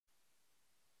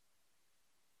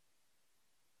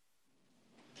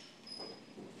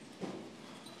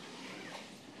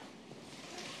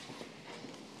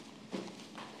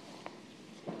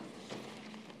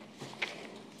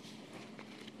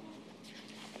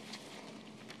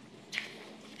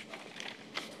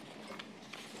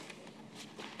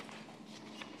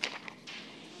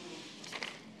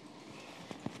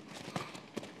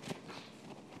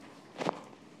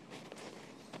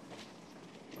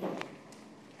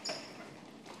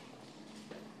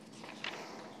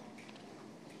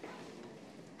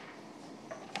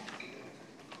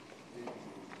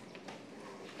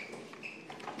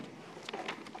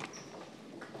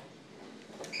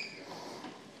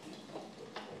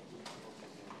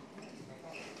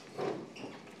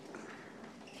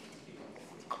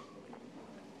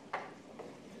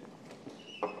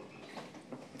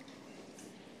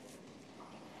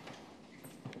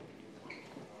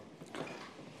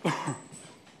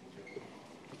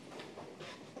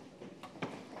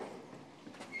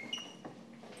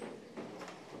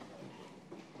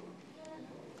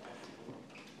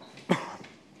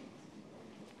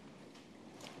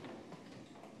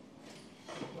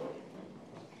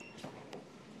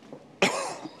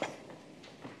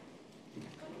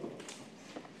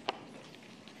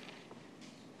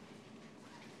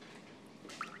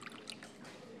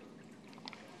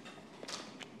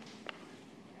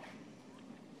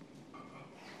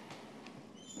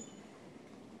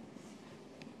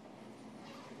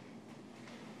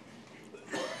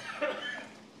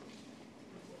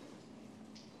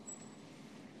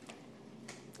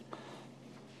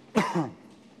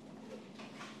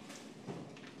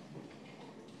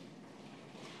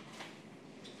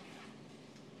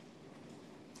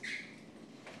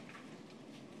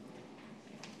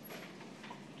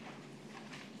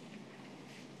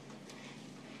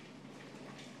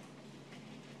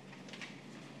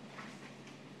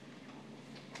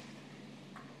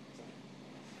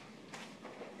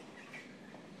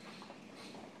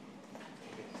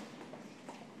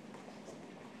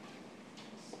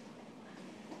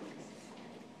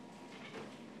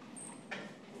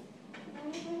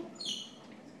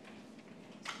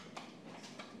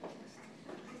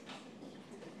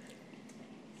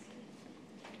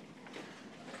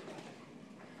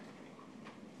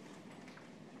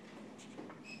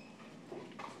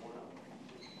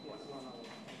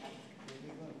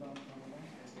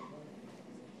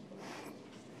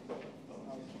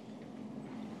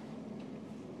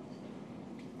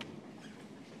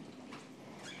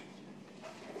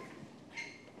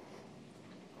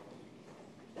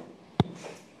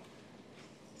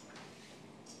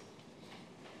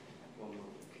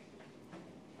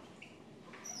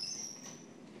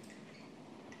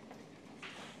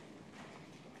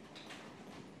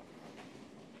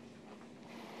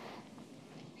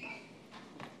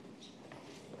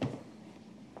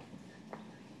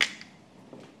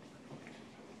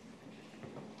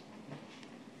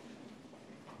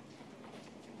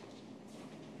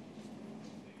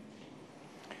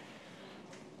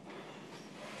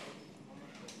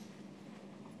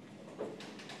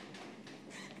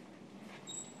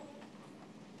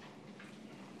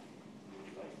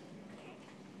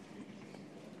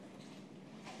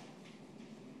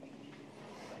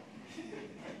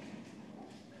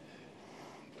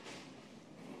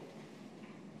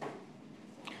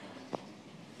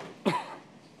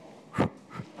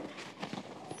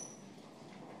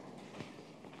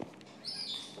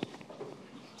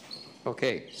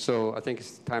Okay, so I think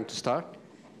it's time to start.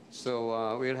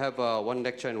 So we'll have one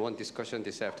lecture and one discussion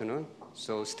this afternoon.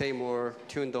 So stay more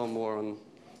tuned on more on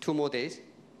 2 more days.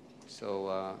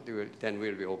 So then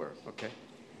we'll be over, okay?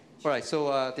 All right,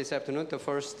 so this afternoon, the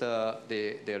first,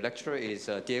 the lecturer is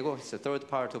Diego. It's the third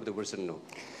part of the Wilson loop.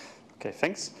 Okay,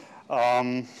 thanks.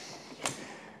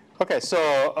 Okay,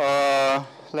 so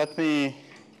let me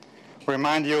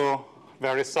remind you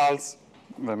the results,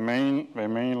 the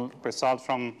main result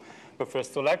from the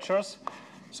first 2 lectures.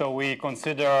 So we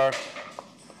considered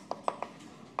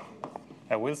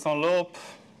a Wilson loop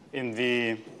in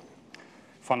the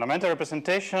fundamental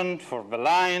representation for the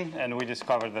line, and we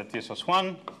discovered that this was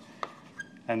 1.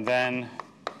 And then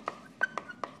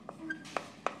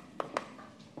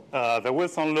the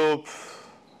Wilson loop,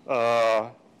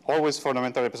 always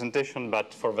fundamental representation,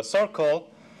 but for the circle,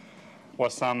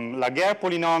 was some Laguerre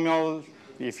polynomial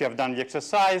if you have done the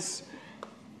exercise.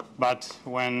 But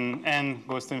when n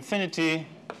goes to infinity,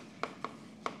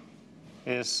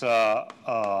 is a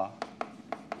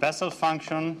Bessel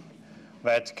function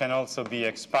that can also be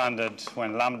expanded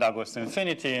when lambda goes to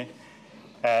infinity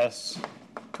as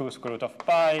 2 square root of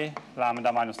pi,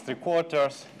 lambda minus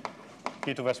 3/4,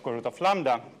 e to the square root of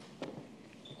lambda.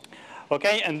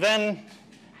 Okay, and then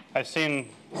I've seen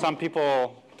some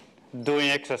people doing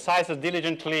exercises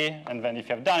diligently, and then if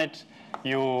you have done it,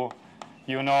 you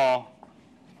know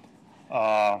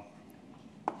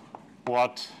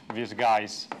what these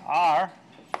guys are.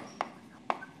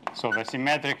 So the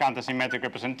symmetric, antisymmetric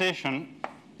representation.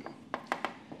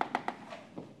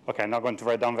 Okay, I'm not going to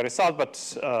write down the result, but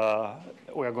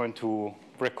we are going to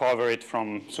recover it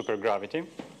from supergravity.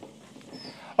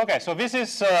 Okay, so this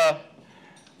is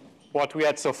what we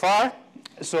had so far.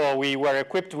 So we were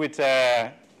equipped with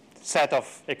a set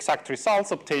of exact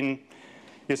results obtained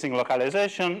using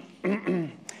localization.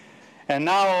 And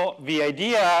now the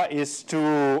idea is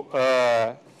to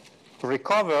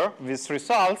recover these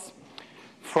results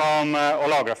from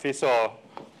holography. So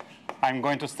I'm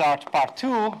going to start part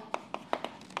 2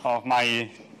 of my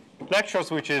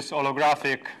lectures, which is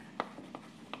holographic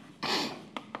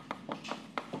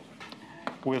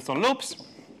Wilson loops.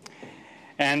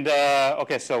 And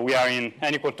OK, so we are in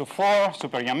n equal to 4,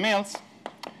 super Yang-Mills.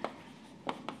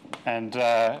 And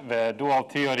the dual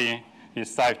theory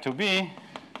is type 2B.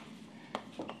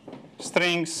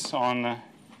 Strings on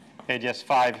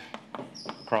ADS5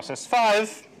 cross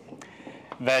S5.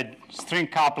 The string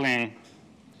coupling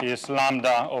is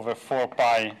lambda over 4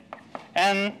 pi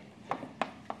n.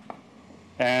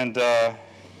 And the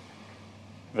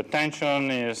tension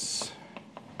is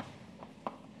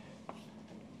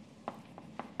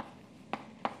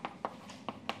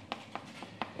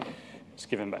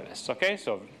given by this. Okay,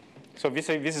 so this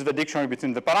is the dictionary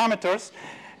between the parameters.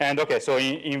 And okay, so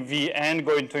in the n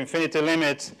going to infinity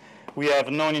limit, we have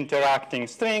non-interacting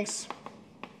strings.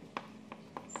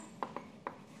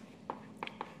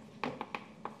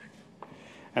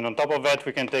 And on top of that,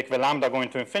 we can take the lambda going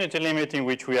to infinity limit, in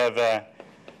which we have a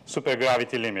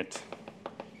supergravity limit.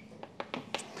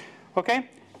 Okay,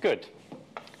 good.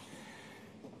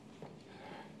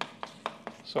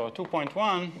 So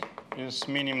 2.1 is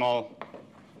minimal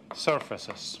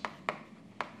surfaces.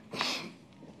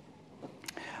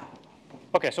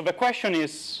 Okay, so the question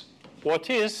is, what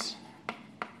is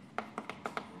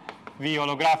the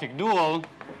holographic dual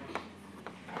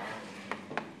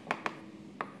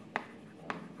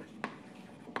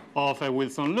of a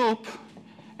Wilson loop?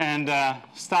 And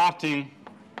starting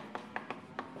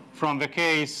from the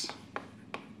case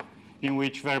in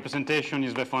which the representation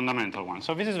is the fundamental one.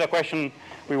 So this is the question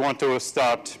we want to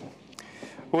start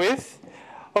with.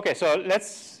 Okay, so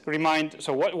let's remind,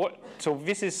 so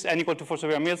this is n equal to 4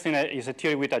 super Yang-Mills is a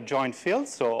theory with adjoint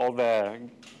fields. So all the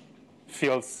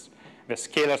fields, the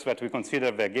scalars that we consider,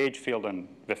 the gauge field and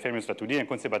the fermions that we didn't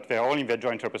consider, but they're all in the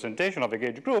adjoint representation of the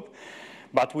gauge group.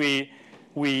 But we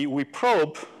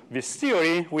probe this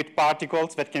theory with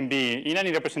particles that can be in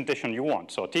any representation you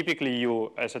want. So typically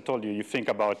you, as I told you, you think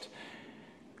about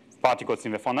particles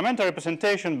in the fundamental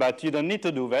representation, but you don't need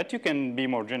to do that. You can be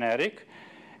more generic.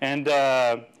 And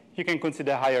you can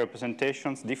consider higher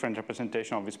representations, different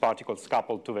representation of these particles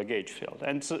coupled to the gauge field.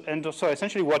 And so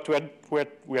essentially what we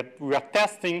are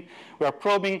testing, we are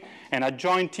probing an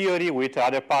adjoint theory with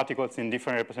other particles in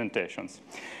different representations.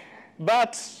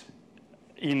 But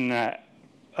in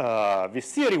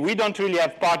this theory, we don't really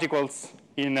have particles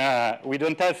in, we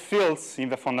don't have fields in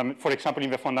the for example,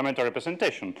 in the fundamental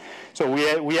representation. So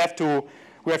we have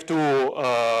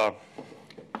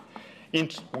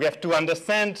to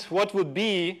understand what would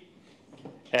be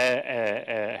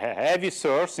a heavy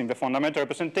source in the fundamental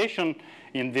representation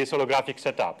in this holographic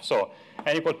setup. So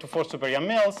n equal to 4 super Young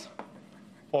mills,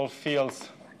 all fields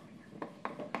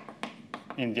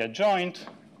in the adjoint.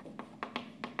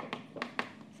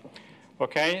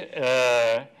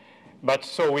 Okay, but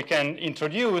so we can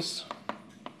introduce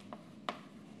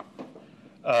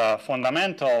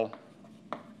fundamental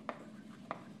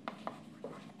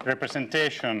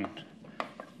representation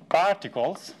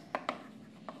particles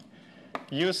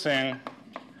using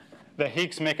the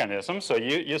Higgs mechanism. So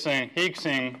using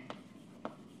Higgsing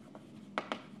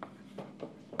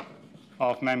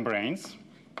of membranes.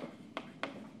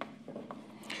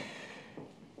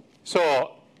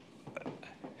 So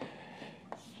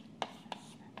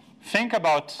think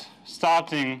about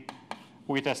starting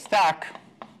with a stack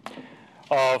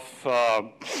of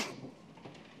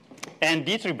n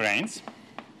D3 branes,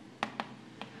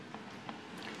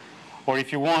 or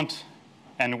if you want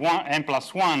n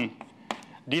plus 1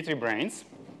 D3 branes.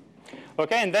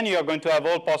 Okay, and then you are going to have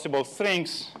all possible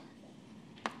strings,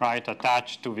 right,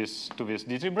 attached to this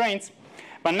D3 branes.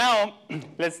 But now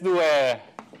let's do a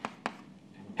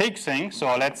Higgsing.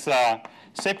 So let's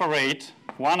separate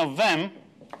one of them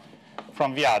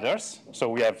from the others. So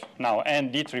we have now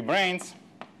n D3 branes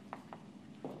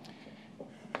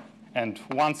and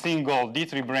one single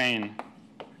D3 brane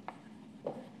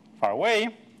far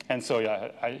away. And so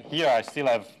here I still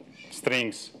have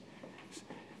strings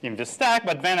in the stack,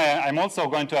 but then I'm also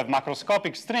going to have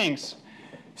macroscopic strings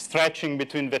stretching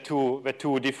between the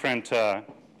two different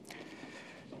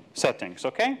settings,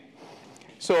 okay?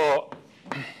 So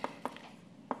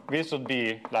this would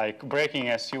be like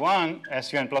breaking SUN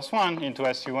plus 1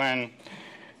 into SUN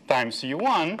times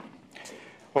U1.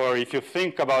 Or if you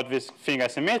think about this thing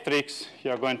as a matrix,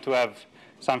 you're going to have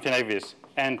something like this,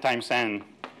 n times n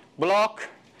block,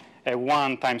 a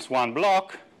 1 times 1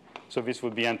 block. So this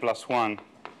would be n plus 1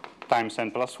 times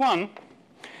n plus 1.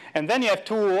 And then you have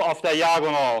two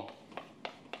off-diagonal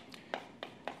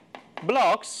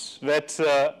blocks that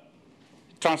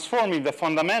transforming the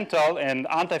fundamental and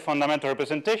anti-fundamental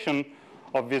representation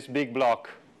of this big block,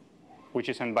 which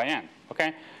is n by n.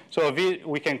 Okay? So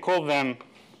we can call them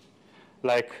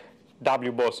like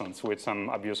W bosons with some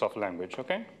abuse of language.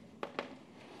 Okay?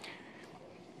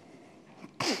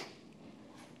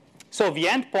 So the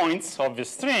endpoints of the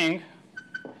string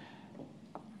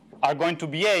are going to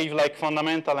behave like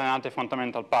fundamental and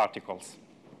anti-fundamental particles.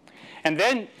 And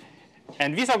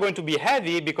these are going to be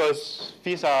heavy because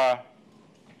these are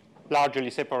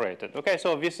largely separated. Okay,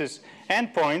 so this is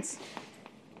endpoints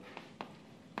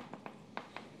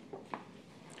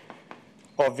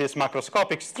of this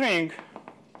macroscopic string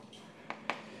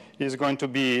is going to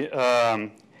be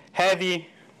heavy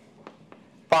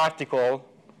particle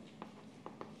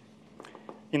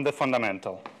in the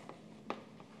fundamental.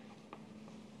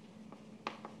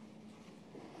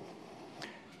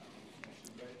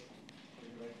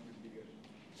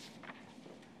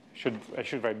 I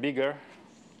should write bigger.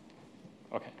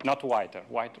 Okay, not whiter.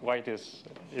 White is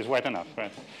white enough,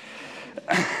 right?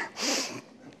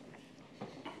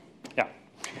 Yeah.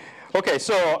 Okay,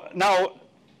 so now,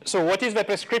 so what is the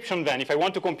prescription then? If I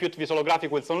want to compute these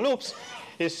holographic Wilson loops,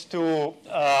 is to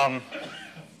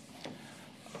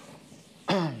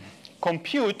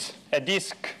compute a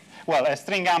disk, well, a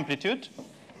string amplitude.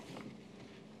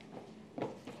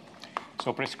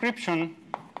 So prescription,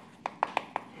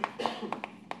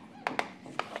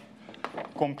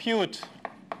 compute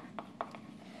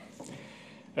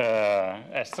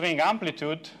a string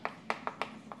amplitude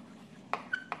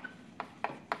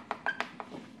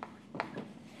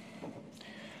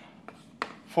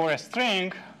for a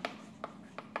string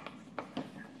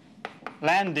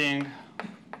landing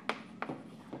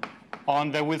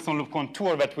on the Wilson loop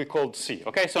contour that we called C.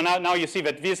 Okay, so now you see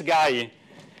that this guy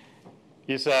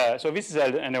is, so this is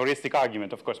an heuristic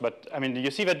argument, of course, but I mean, you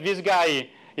see that this guy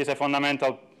is a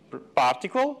fundamental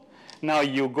particle. Now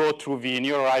you go through the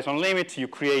near horizon limit, you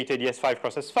create a ds5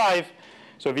 cross s5.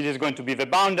 So this is going to be the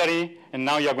boundary, and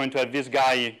now you're going to have this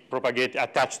guy propagate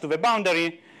attached to the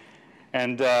boundary.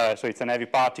 And so it's an heavy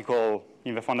particle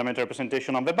in the fundamental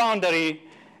representation of the boundary,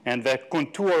 and the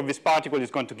contour of this particle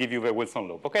is going to give you the Wilson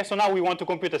loop. Okay, so now we want to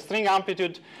compute a string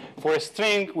amplitude for a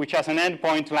string which has an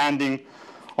endpoint landing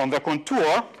on the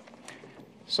contour.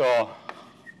 So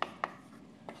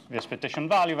the expectation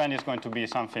value then is going to be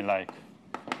something like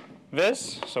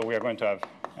this. So we are going to have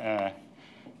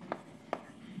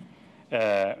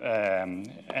an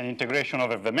integration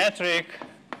over the metric,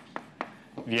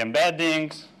 the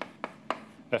embeddings,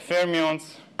 the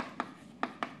fermions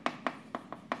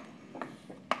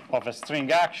of a string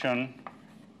action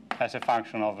as a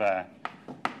function of a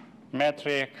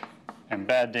metric,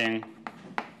 embedding,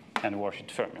 and worship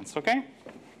fermions. Okay?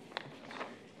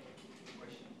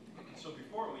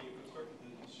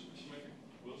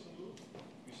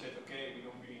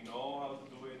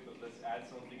 add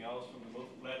something else from the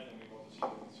multiplet, and we want to see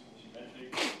that it's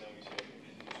supersymmetric, and then we say, okay,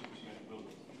 this is a supersymmetric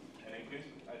building. And in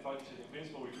principle, I thought you said in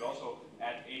principle we could also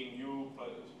add a nu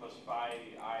plus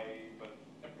phi I, but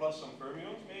plus some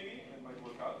fermions maybe, and it might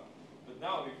work out. But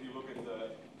now if you look at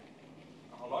the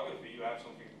holography, you have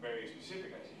something very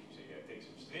specific. I see. You say, yeah, take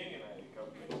some string and I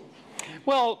calculate.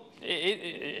 Well,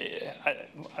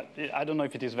 I don't know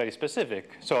if it is very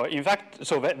specific. So in fact,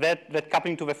 so that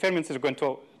coupling to the fermions is going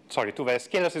to, sorry, to the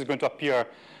scalars is going to appear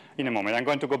in a moment. I'm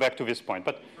going to go back to this point.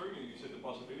 But fermion, you said the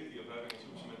possibility of having a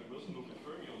supersymmetric Wilson loop with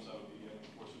fermions out of the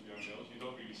course of the Young you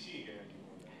don't really see here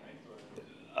anymore,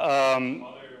 right?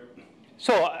 Or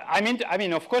so I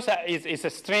mean, of course, it's a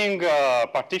string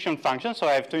partition function, so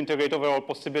I have to integrate over all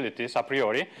possibilities a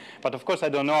priori. But of course, I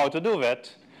don't know how to do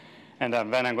that. And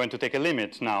then I'm going to take a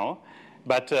limit now.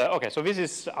 But OK, so this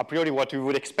is a priori what you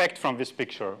would expect from this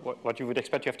picture, what you would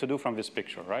expect you have to do from this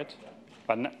picture, right? Yeah.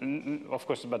 But of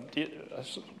course, but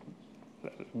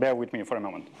bear with me for a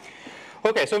moment.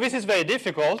 OK, so this is very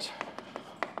difficult.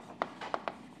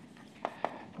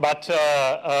 But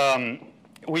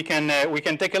we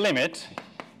can take a limit.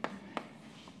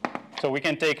 So we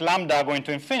can take lambda going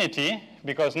to infinity,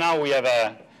 because now we have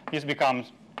this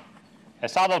becomes a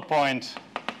saddle point.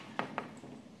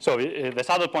 So the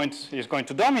saddle point is going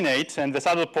to dominate, and the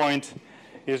saddle point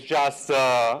is just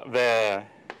a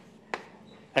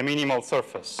minimal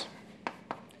surface.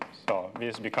 So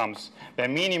this becomes the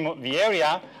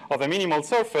area of a minimal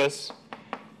surface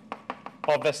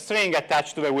of the string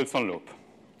attached to the Wilson loop.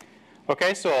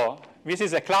 Okay, so this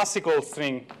is a classical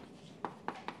string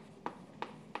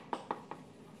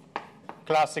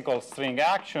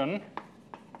action,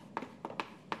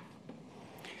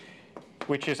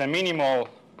 which is a minimal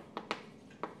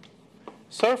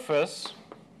surface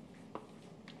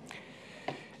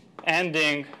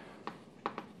ending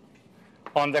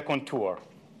on the contour.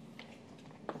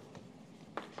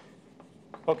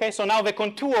 Okay, so now the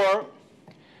contour,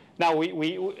 now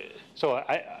so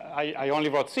I only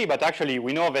wrote C, but actually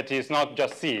we know that it's not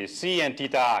just C, it's C and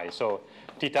theta I. So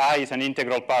theta I is an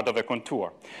integral part of the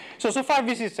contour. So far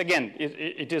this is, again,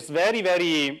 it is very,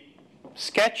 very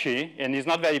sketchy and is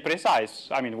not very precise.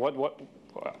 I mean,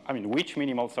 which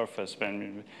minimal surface?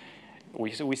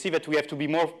 We see that we have to be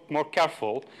more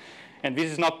careful, and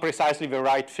this is not precisely the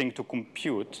right thing to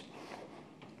compute.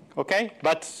 Okay,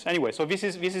 but anyway, so this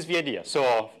is the idea.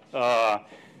 So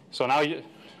now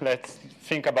let's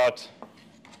think about.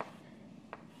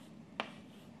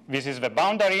 This is the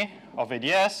boundary of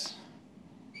ADS.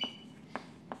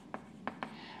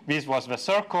 This was the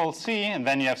circle C, and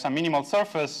then you have some minimal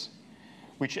surface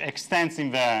which extends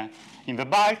in the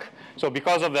bulk. So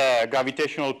because of the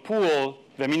gravitational pull,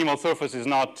 the minimal surface is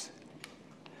not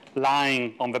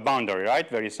lying on the boundary, right?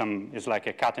 There is it's like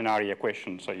a catenary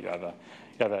equation. So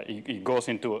it goes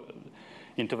into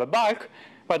the bulk.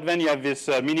 But then you have this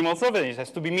minimal surface. It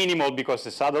has to be minimal because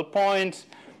the saddle point.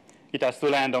 It has to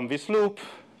land on this loop.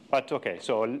 But OK,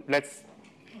 so let's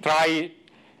try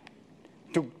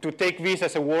to take this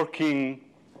as a working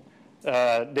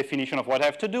definition of what I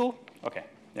have to do. OK,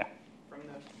 yeah.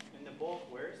 In the bulk,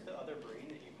 where's the other brane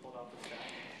that you pulled off the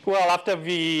stack? Well, after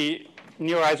the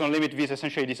near horizon limit, this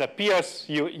essentially disappears.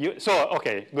 So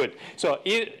OK, good. So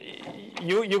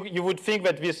you would think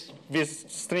that this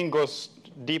string goes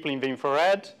deeply in the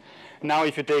infrared. Now,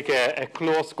 if you take a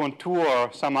closed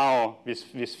contour, somehow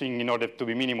this thing, in order to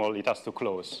be minimal, it has to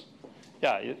close.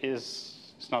 Yeah,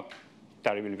 it's not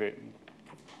terribly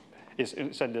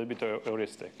it's a little bit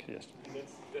heuristic, yes.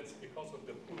 That's because of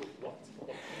the pull of what?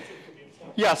 What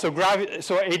yeah,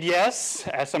 so ADS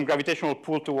has some gravitational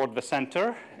pull toward the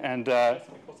center, and just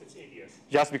because it's ADS.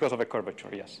 Just because of the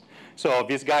curvature, yes. So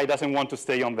this guy doesn't want to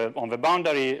stay on the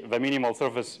boundary. The minimal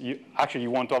surface, you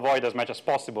want to avoid as much as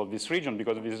possible this region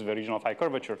because this is the region of high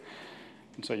curvature,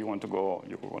 and so you want to go.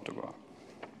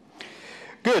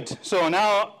 Good. So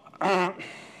now.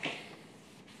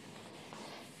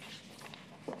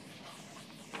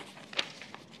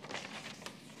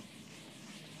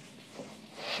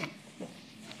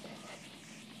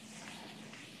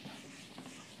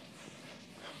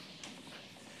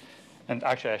 And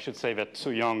actually, I should say that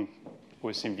Su Young, who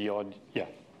is in the audience, yeah,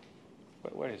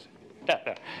 where is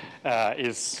it?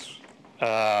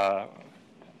 Yeah,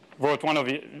 wrote one of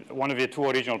the two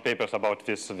original papers about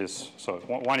this. So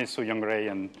one is Su Young Ray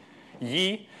and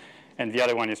Yi, and the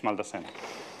other one is Maldacena.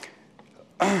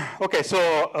 OK, so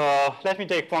let me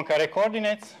take Poincaré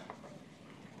coordinates.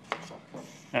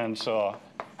 And so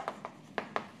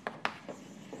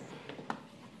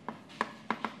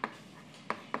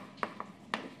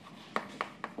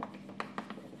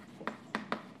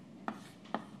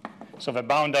So the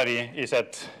boundary is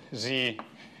at z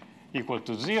equal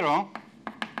to 0.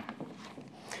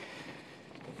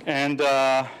 And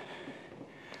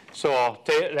so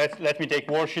let me take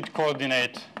worldsheet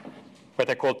coordinate,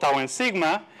 what I call tau and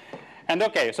sigma. And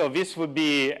OK, so this would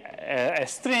be a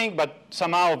string, but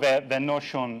somehow the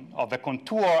notion of the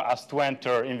contour has to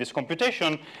enter in this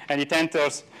computation, and it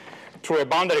enters through a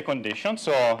boundary condition.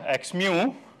 So x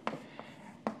mu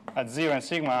at 0 and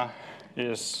sigma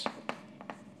is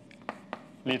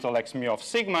little x mu of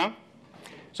sigma.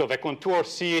 So the contour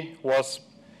C was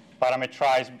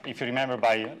parametrized, if you remember,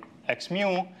 by x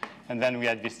mu, and then we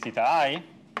had this theta I.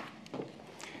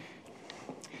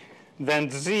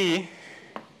 Then z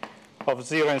of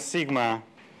 0 and sigma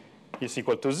is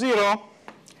equal to 0.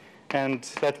 And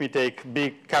let me take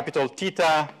big capital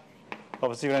theta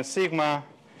of 0 and sigma,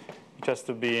 just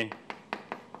to be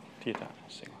theta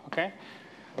sigma. Okay?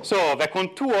 So the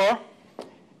contour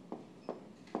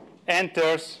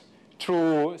enters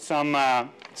through some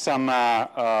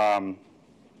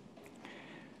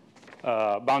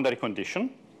boundary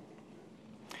condition.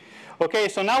 Okay,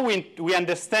 so now we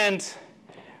understand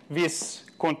this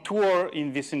contour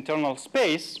in this internal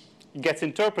space. It gets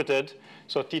interpreted.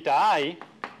 So theta I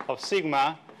of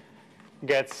sigma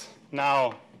gets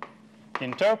now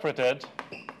interpreted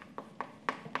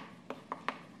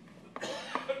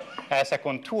as a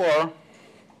contour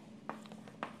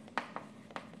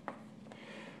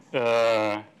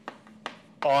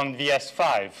on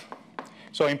VS5.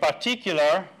 So in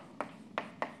particular,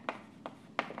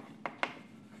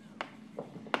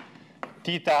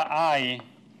 theta I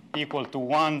equal to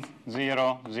 1,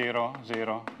 0, 0,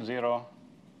 0, 0,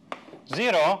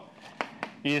 0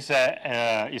 is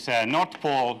a north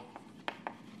pole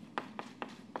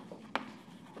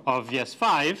of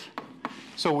VS5.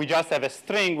 So we just have a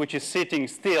string which is sitting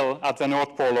still at the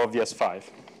north pole of VS5.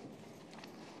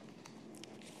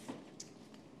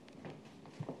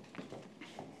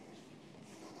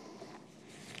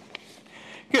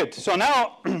 Good. So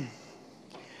now,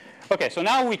 okay. So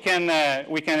now we can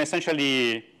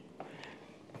essentially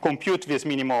compute this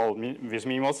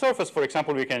minimal surface. For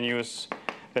example, we can use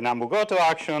the Nambu-Goto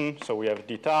action. So we have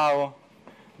d tau,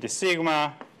 d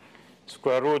sigma,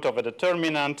 square root of a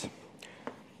determinant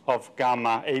of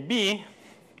gamma AB,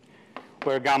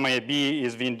 where gamma AB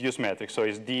is the induced metric. So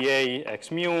it's dA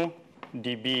x mu,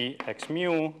 dB x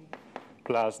mu,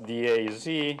 plus dA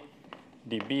z,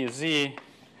 dB z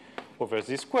over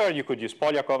z squared. You could use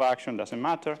Polyakov action, doesn't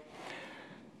matter.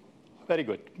 Very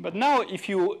good. But now if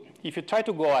you try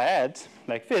to go ahead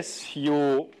like this,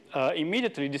 you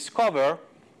immediately discover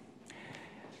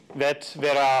that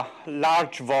there are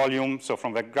large volumes, so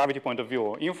from the gravity point of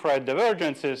view, infrared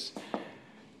divergences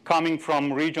coming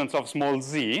from regions of small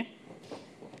z,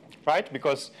 right?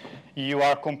 Because you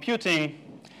are computing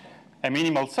a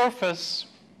minimal surface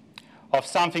of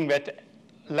something that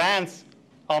lands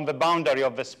on the boundary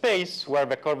of the space where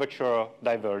the curvature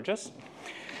diverges.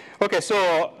 Okay,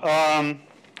 so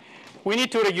we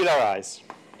need to regularize.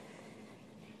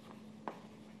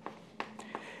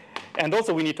 And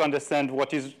also we need to understand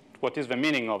what is the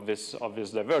meaning of this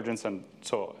divergence, and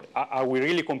so are we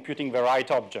really computing the right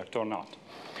object or not?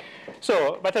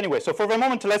 So, but anyway, so for the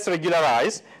moment, let's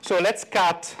regularize. So let's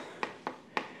cut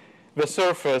the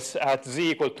surface at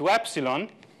z equal to epsilon.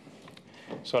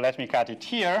 So let me cut it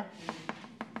here.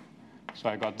 So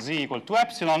I got z equal to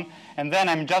epsilon, and then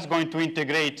I'm just going to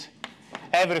integrate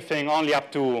everything only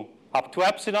up to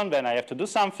epsilon. Then I have to do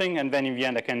something, and then in the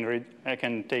end I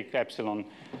can take epsilon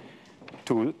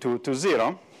to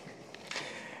 0.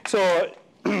 So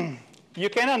you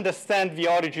can understand the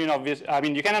origin of this. I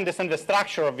mean, you can understand the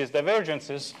structure of these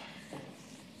divergences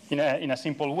in a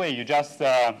simple way. You just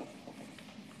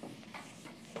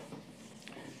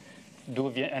do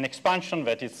an expansion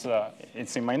that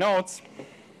it's in my notes.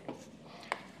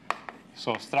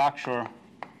 So structure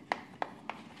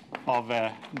of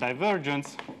a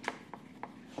divergence.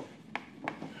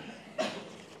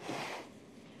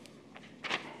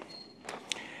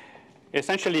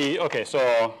 Essentially, okay,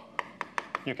 so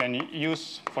you can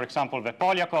use, for example, the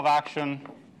Polyakov action.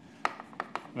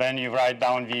 Then you write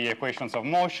down the equations of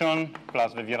motion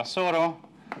plus the Virasoro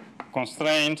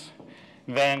constraint.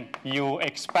 Then you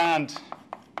expand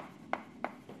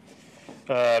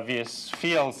these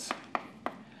fields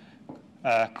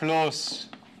close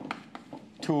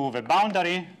to the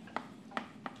boundary.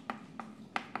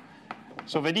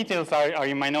 So the details are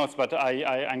in my notes, but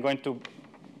I'm going to.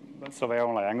 So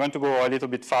I'm going to go a little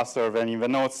bit faster than in the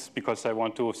notes because I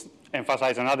want to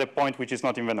emphasize another point which is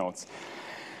not in the notes.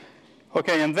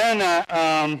 Okay, and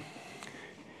then,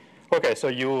 Okay, so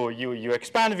you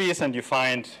expand this and you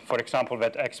find, for example,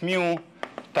 that x mu,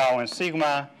 tau, and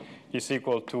sigma is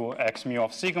equal to x mu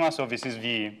of sigma. So this is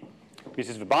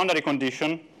the boundary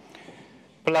condition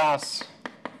plus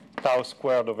tau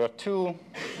squared over 2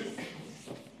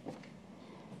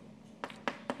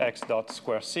 x dot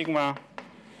square sigma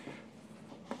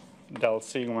del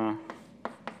sigma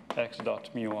x dot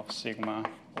mu of sigma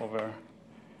over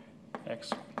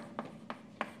x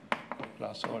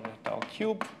plus order tau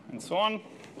cube, and so on.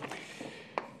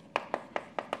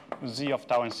 Z of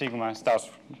tau and sigma starts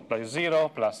by 0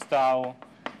 plus tau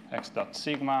x dot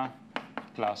sigma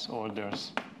plus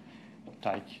orders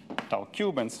tau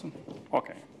cube, and so,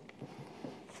 okay.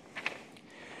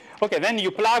 Okay, then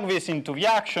you plug this into the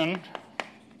action.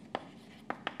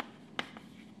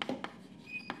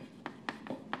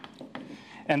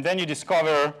 And then you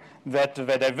discover that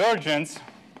the divergence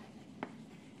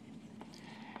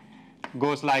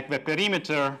goes like the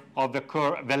perimeter of the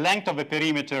curve, the length of the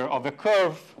perimeter of the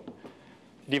curve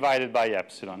divided by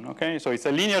epsilon. Okay, so it's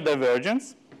a linear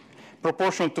divergence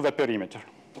proportional to the perimeter.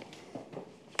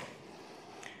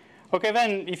 Okay,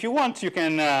 then if you want, you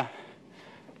can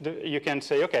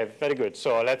say, okay, very good.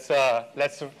 So let's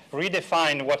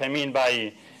redefine what I mean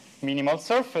by minimal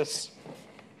surface.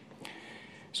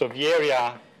 So the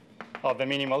area of the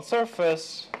minimal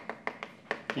surface,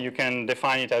 you can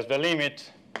define it as the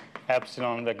limit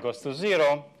epsilon that goes to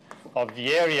 0 of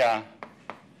the area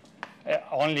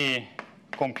only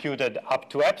computed up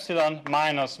to epsilon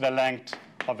minus the length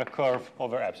of the curve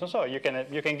over epsilon. So you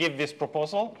can give this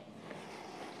proposal.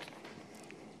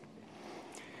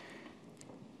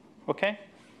 Okay?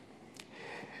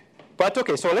 But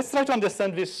okay, so let's try to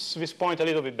understand this point a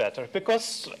little bit better,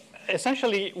 because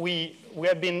essentially we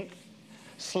have been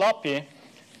sloppy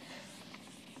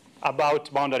about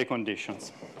boundary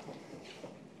conditions.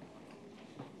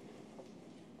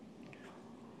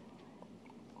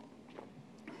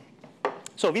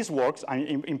 So this works,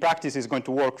 and in practice is going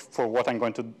to work for what I'm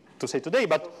going to say today,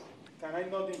 but so can I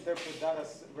not interpret that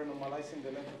as renormalizing the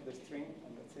length of the string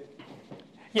and that's it?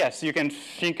 Yes, you can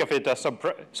think of it as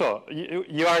so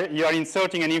you are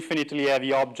inserting an infinitely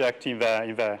heavy object in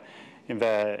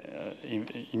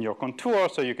your contour,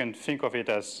 so you can think of it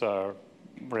as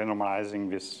renormalizing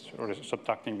this or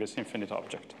subtracting this infinite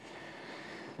object.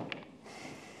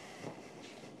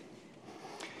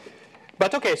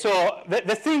 But okay, so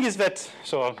the thing is that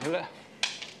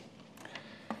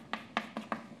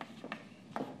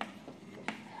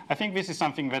I think this is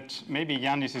something that maybe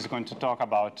Yannis is going to talk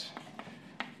about.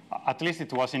 At least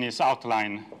it was in his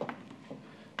outline.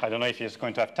 I don't know if he's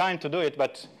going to have time to do it,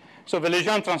 but so the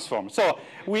Lejeune transform. So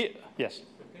yes.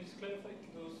 Can you clarify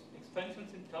those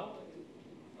expansions in tau?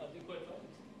 Are they coefficients?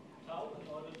 Tau and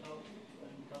order tau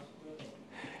and tau squared?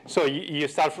 So you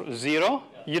start from 0. Yeah.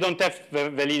 You don't have the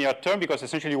linear term because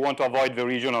essentially you want to avoid the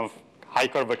region of high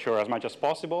curvature as much as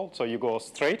possible. So you go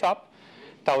straight up,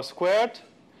 tau squared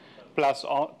plus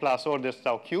order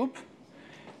tau cube.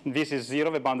 This is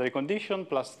 0, the boundary condition,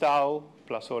 plus tau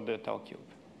plus order tau cube.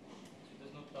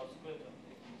 There's no tau squared?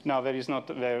 No, there is not.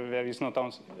 There is no tau.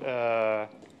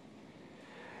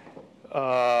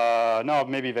 No,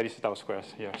 maybe there is tau squared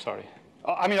here. Sorry.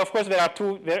 I mean, of course, there are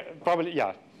two. There probably,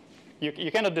 yeah.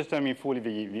 You cannot determine fully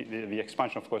the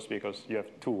expansion, of course, because you have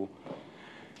two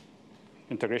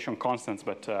integration constants.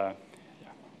 But yeah,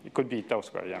 it could be tau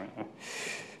squared. Yeah.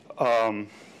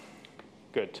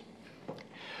 Good.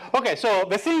 Okay, so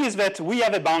the thing is that we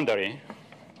have a boundary.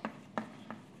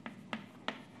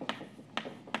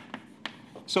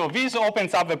 So this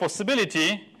opens up the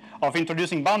possibility of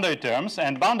introducing boundary terms,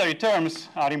 and boundary terms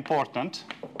are important.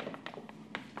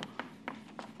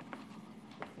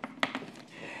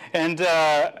 And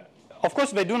of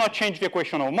course, they do not change the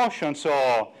equation of motion.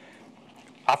 So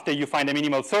after you find a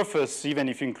minimal surface, even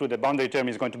if you include a boundary term,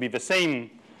 is going to be the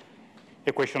same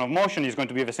equation of motion, is going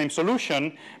to be the same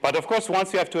solution. But of course,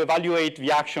 once you have to evaluate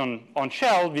the action on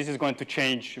shell, this is going to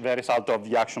change the result of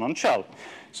the action on shell.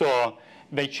 So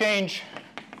they change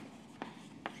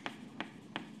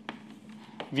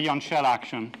the on shell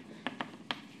action.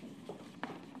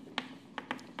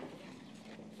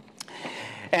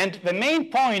 And the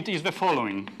main point is the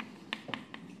following.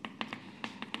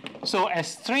 So a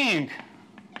string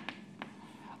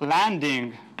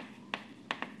landing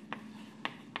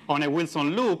on a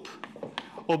Wilson loop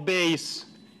obeys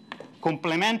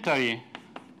complementary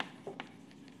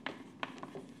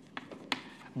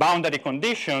boundary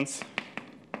conditions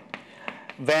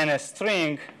than a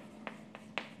string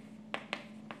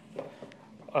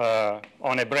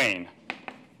on a brane.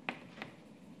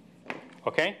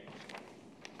 Okay?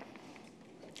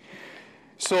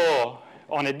 So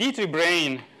on a D3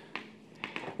 brane,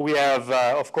 we have,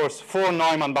 of course, 4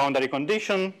 Neumann boundary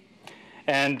condition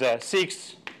and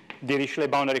 6 Dirichlet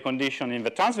boundary condition in the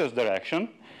transverse direction.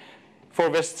 For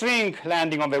the string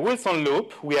landing on the Wilson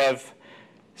loop, we have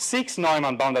 6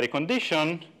 Neumann boundary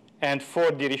condition and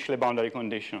 4 Dirichlet boundary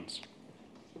conditions.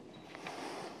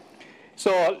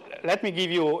 So let me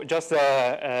give you just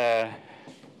an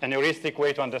heuristic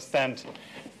way to understand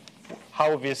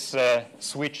how this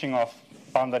switching of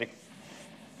boundary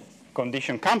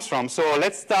condition comes from. So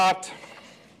let's start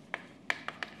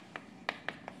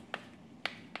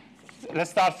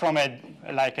from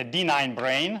like a D9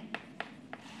 brane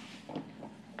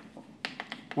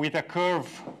with a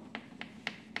curve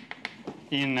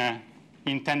in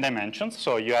 10 dimensions.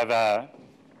 So you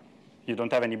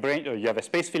don't have any brane, you have a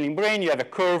space filling brane, you have a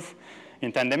curve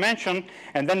in 10 dimensions,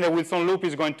 and then the Wilson loop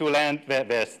is going to land,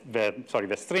 the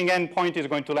string endpoint is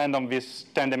going to land on this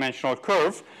 10-dimensional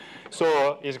curve.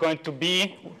 So it's going to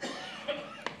be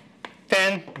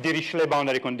 10 Dirichlet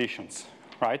boundary conditions,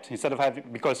 right? Instead of having,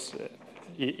 because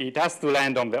it has to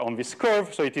land on this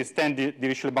curve, so it is 10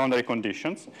 Dirichlet boundary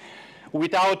conditions.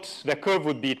 Without the curve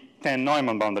would be 10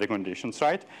 Neumann boundary conditions,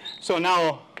 right? So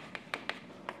now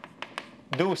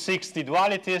do 60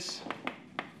 dualities.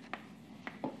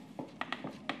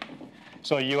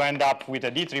 So you end up with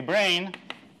a D3 brane,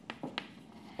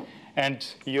 and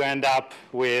you end up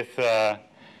with 4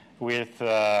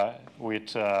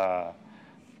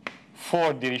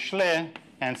 Dirichlet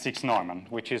and 6 Neumann,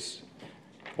 which is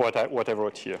what I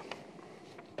wrote here.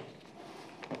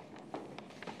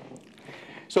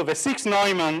 So the 6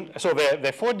 Neumann, so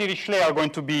the 4 Dirichlet are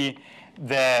going to be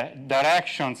the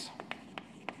directions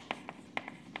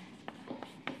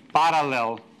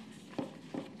parallel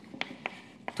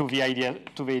to the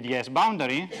ADS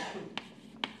boundary,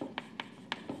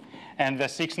 and the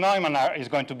 6 Neumann is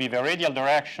going to be the radial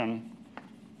direction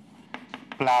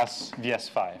plus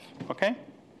DS5, okay?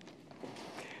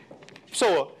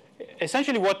 So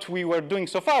essentially what we were doing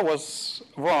so far was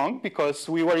wrong because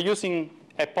we were using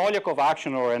a Polyakov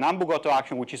action or an Ambu-Goto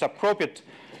action which is appropriate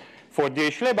for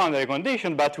Dirichlet boundary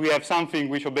condition, but we have something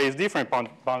which obeys different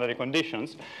boundary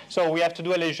conditions. So we have to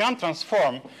do a Legendre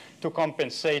transform to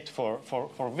compensate for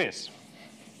this.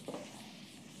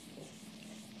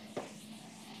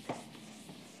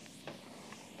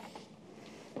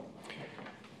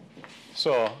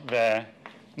 So the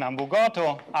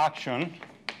Ambu-Goto action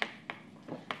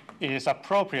is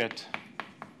appropriate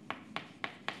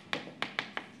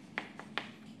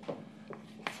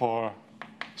for,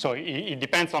 so it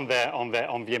depends on the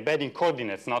embedding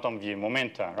coordinates, not on the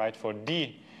momenta, right? For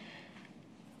D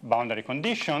boundary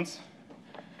conditions.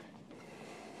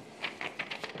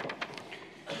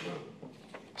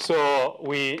 So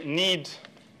we need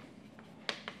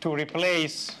to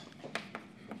replace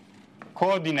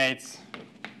coordinates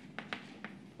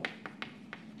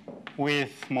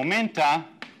with momenta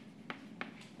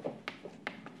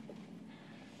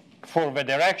for the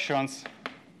directions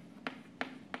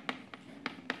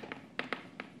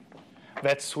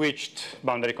that switched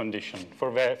boundary condition,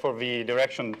 for the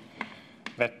direction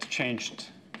that changed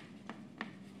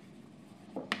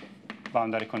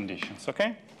boundary conditions,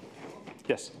 okay?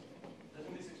 Yes?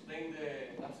 Doesn't this explain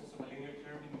the absence of a linear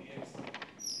term in the x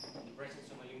and the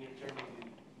presence of a linear term in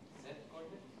the z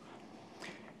coordinate?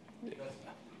 Because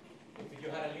if you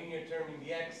had a linear term in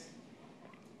the x,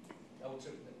 that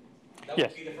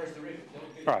would be the first derivative.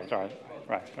 Right.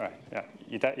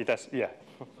 Yeah, it has, yeah.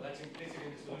 So that's implicit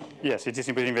in the solution? Yes, it is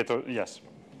implicit in the, yes.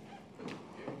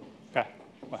 Okay.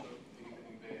 Well.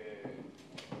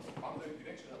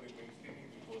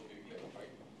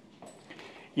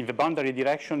 In the boundary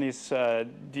direction is,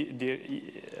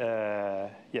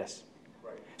 yes.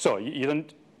 Right. So you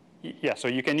don't, yeah, so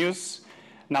you can use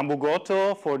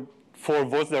Ambu-Goto for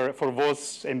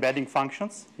those embedding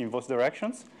functions in those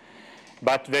directions.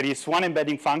 But there is one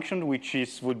embedding function which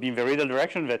would be in the radial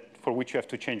direction for which you have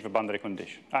to change the boundary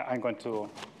condition. I'm going to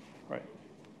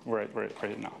write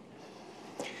it now.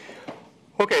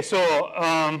 Okay,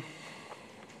 so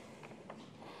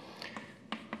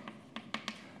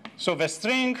so the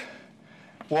string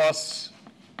was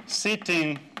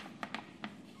sitting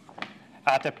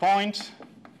at a point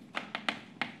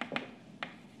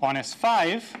on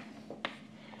S5.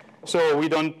 So we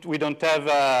don't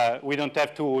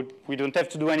have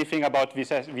to do anything about this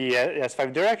the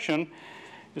S5 direction.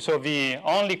 So the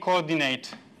only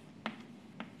coordinate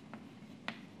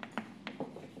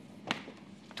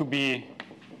to be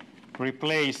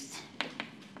replaced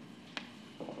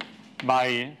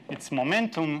by its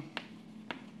momentum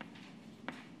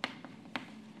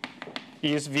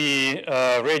is the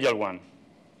radial one.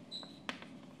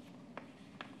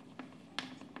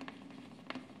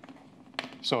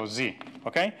 So Z,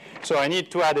 okay? So I need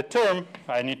to add a term.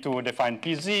 I need to define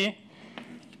PZ.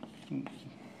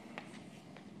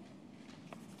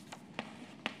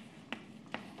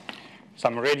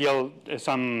 Some radial,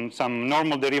 some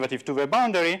normal derivative to the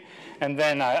boundary, and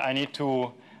then I need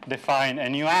to define a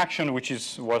new action, which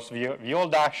was the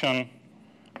old action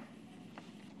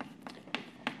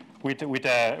with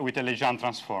a Legendre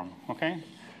transform, okay?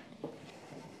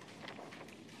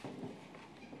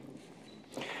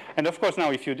 And of course,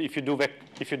 now if you do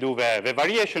the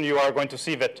variation, you are going to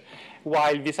see that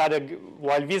while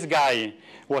this guy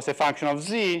was a function of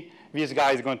Z, this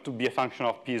guy is going to be a function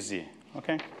of PZ,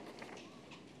 okay?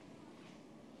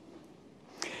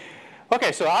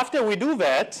 Okay, so after we do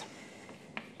that,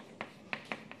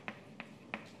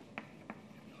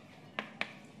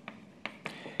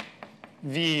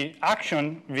 the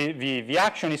action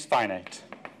is finite.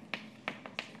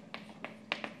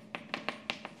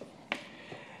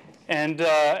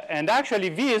 And actually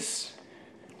this,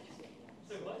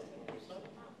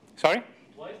 sorry?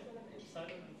 Why is there an epsilon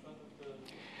in front of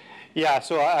the? Yeah,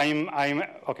 so I'm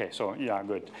okay, so yeah,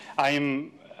 good.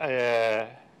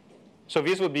 So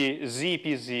this would be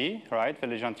ZPZ, right, the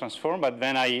Legendre transform, but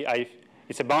then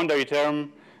it's a boundary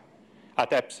term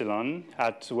at epsilon,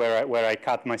 at where I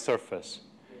cut my surface.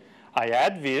 I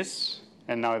add this,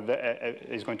 and now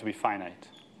it's going to be finite.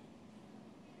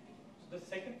 So the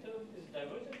second term is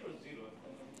divergent or zero?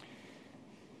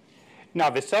 Now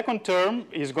the second term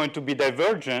is going to be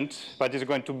divergent, but is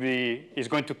going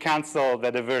to cancel the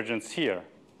divergence here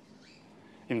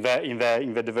in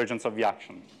the divergence of the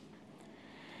action,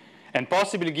 and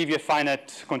possibly give you a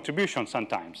finite contribution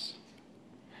sometimes.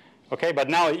 Okay, but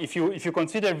now if you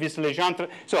consider this Legendre,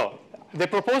 so the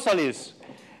proposal is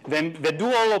then the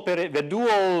dual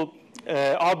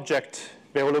object,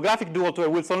 the holographic dual to a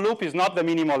Wilson loop is not the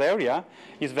minimal area,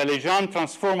 is the Legendre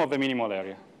transform of the minimal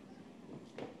area.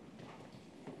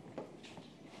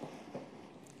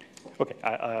 Okay,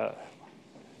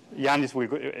 Yannis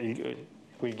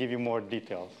will give you more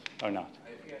details or not.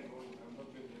 I think I'm not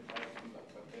going to reply on that,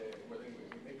 but well,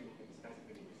 anyway, maybe we can discuss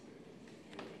it anyways.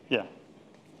 Yeah.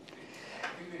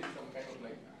 I think there is some kind of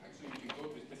like, actually you can go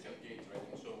to a special gauge, right?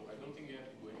 And so I don't think you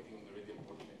have to do anything on the radial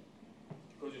portion.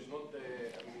 Because it's not,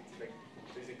 I mean, it's like,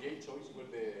 there's a gauge choice where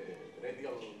the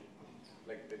radial,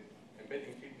 like the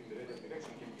embedding field in the radial direction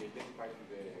can be identified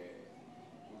with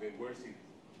the worst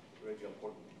radial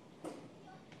portion.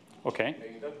 Okay.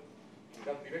 And in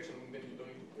that direction, then you don't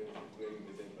need to do any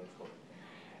design transform.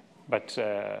 But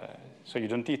so you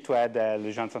don't need to add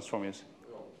Legendre transform, yes?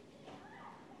 No.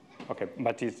 Okay,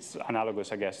 but it's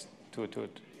analogous, I guess, to It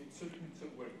should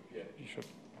work, yeah. you should.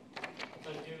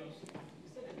 But you know, is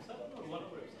that epsilon or 1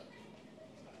 over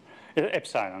epsilon?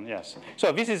 Epsilon, yes.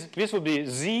 So this would be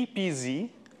ZPZ,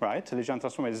 right? Legendre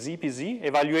transform is ZPZ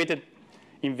evaluated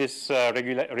in this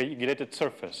regulated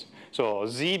surface. So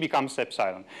Z becomes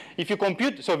epsilon. If you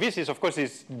compute, so this is, of course,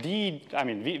 is D, I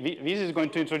mean, this is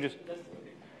going to introduce,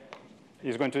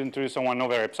 is going to introduce a 1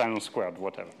 over epsilon squared,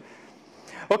 whatever.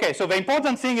 Okay, so the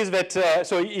important thing is that,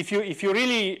 so if you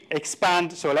really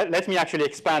expand, so let me actually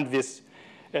expand this,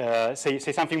 say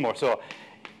something more. So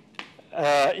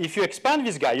if you expand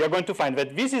this guy, you're going to find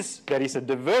that there is a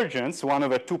divergence, 1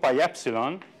 over 2 pi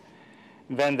epsilon,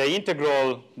 then the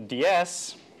integral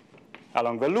ds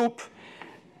along the loop,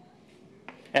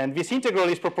 and this integral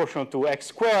is proportional to x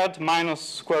squared minus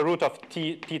square root of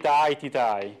theta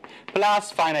I,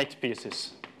 plus finite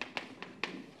pieces.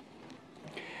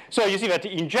 So you see that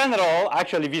in general,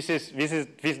 actually, this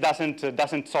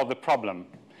doesn't solve the problem.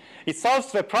 It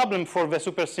solves the problem for the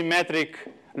supersymmetric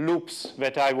loops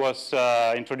that I was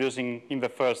introducing in the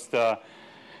first. So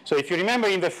if you remember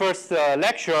in the first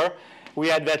lecture, we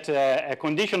had that a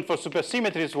condition for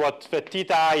supersymmetry is what the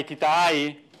theta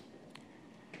I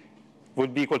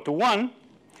would be equal to 1.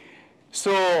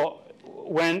 So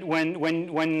when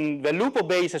the loop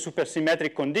obeys a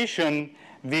supersymmetric condition,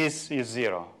 this is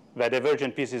 0. The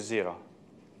divergent piece is 0.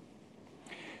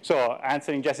 So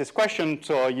answering Jess's question,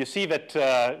 so you see that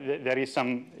there is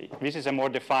this is a more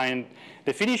defined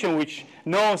definition which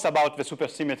knows about the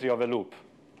supersymmetry of a loop.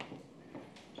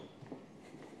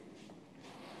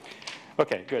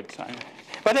 Okay, good.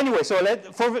 But anyway, so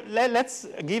let's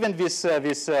given this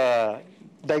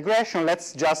digression,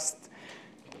 let's just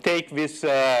take this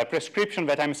prescription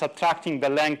that I'm subtracting the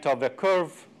length of the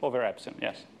curve over epsilon.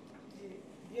 Yes. Did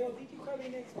you have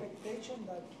any expectation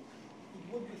that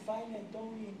it would be finite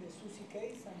only in the SUSY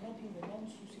case and not in the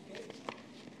non-SUSY case?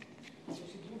 Because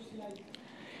it looks like.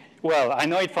 Well, I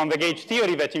know it from the gauge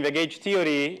theory that in the gauge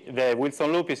theory, the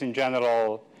Wilson loop is in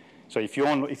general. So if you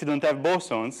don't have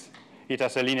bosons, it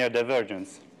has a linear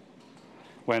divergence.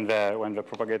 when the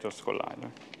propagators collide. So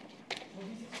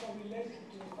this is correlated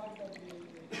to the fact that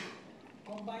the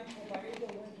combined propagator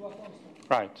went to a constant.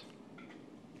 Right.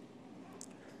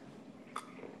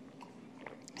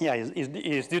 Yeah,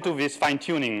 it's due to this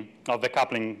fine-tuning of the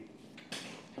coupling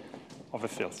of the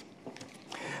fields.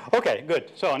 Okay,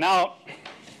 good. So now,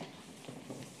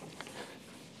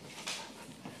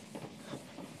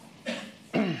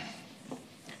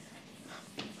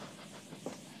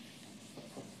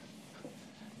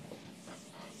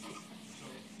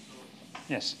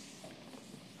 yes.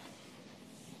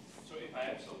 So if I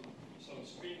have some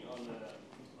string on the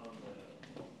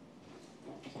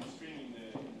some string in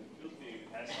the field theory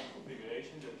that has some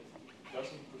configuration that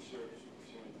doesn't preserve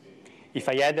supersymmetry. If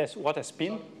I add what a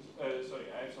spin? Sorry,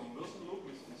 I have some Wilson loop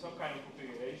with some kind of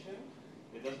configuration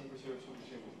that doesn't preserve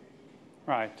supersymmetry.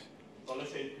 Right. Well,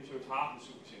 let's say it preserves half the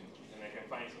supersymmetry, and I can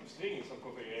find some string in some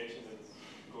configuration that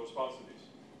corresponds to this.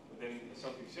 But then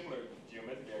something similar,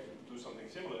 geometrically, I could do something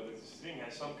similar, that the string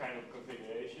has some kind of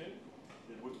configuration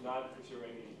that would not preserve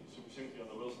any supersymmetry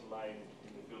on the Wilson line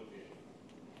in the field theory.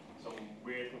 Some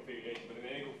weird configuration, but in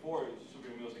any four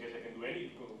supermills, I guess I can do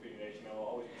any configuration. I will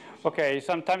always. Okay,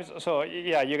 sometimes, so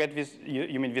yeah, you get this,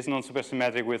 you mean this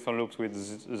non-supersymmetric Wilson loops with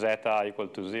zeta equal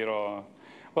to 0.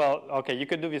 Well, okay, you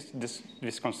could do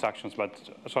these constructions, but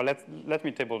so let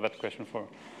me table that question for.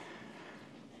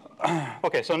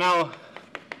 Okay, so now,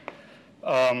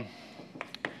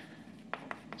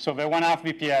 so the 1/2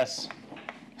 BPS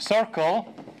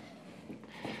circle,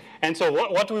 and so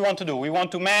what do we want to do? We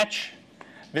want to match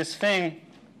this thing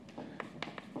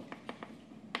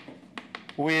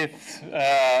with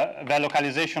the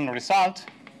localization result.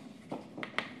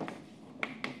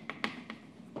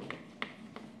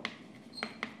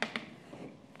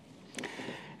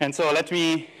 And so let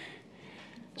me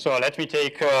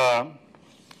take,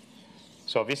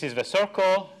 so this is the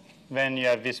circle, then you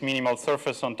have this minimal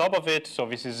surface on top of it, so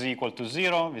this is z equal to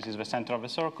 0, this is the center of the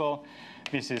circle,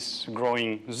 this is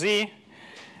growing z,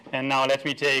 and now let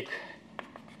me take,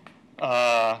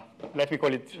 let me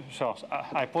call it, so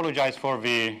I apologize for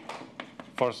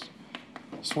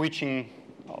switching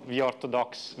the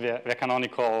orthodox, the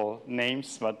canonical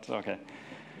names, but okay.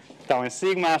 Tau and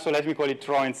sigma, so let me call it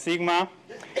rho and sigma.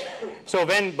 So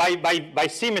then by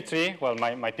symmetry, well,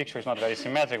 my picture is not very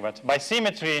symmetric, but by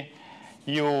symmetry,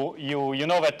 you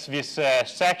know that these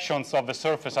sections of the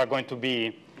surface are going to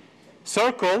be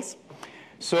circles.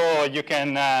 So you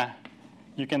can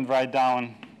write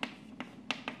down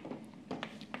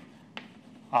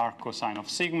r cosine of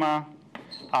sigma,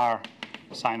 r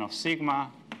sine of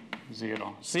sigma,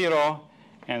 0, 0,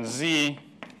 and z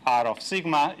r of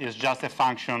sigma is just a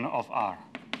function of r.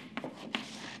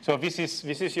 So this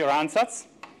is your ansatz.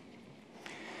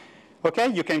 Okay,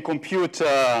 you can compute.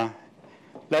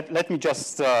 Let me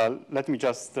just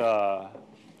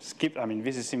skip. I mean,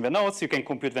 this is in the notes. You can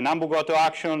compute the Nambu-Goto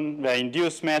action, the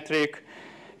induced metric,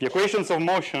 the equations of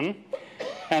motion,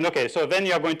 and okay. So then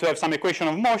you are going to have some equation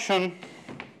of motion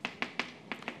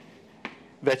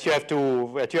that you have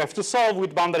to solve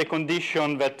with boundary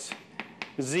condition that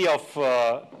z of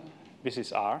this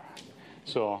is r.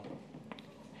 So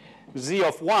z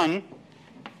of 1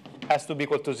 has to be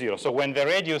equal to 0. So when the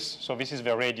radius, so this is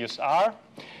the radius r.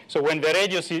 So when the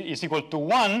radius is equal to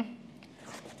 1,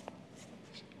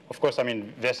 of course, I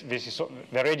mean, this is,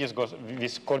 the radius goes,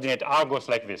 this coordinate r goes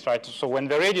like this, right? So when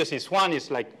the radius is 1,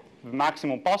 is like the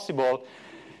maximum possible,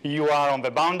 you are on the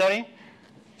boundary.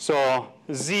 So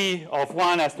z of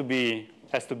 1 has to be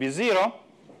 0.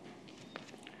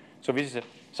 So this is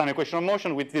some equation of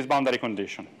motion with this boundary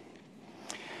condition.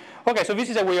 Okay, so this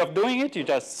is a way of doing it. You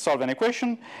just solve an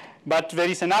equation. But there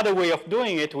is another way of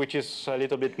doing it, which is a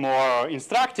little bit more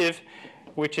instructive,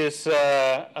 which is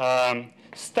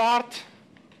start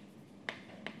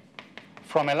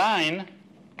from a line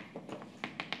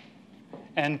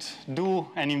and do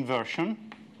an inversion.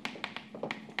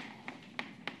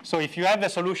 So if you have the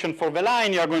solution for the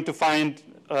line, you are going to find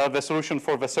the solution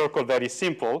for the circle very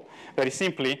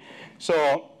simply.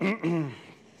 So,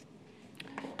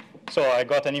 so I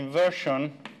got an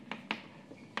inversion.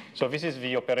 So this is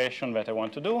the operation that I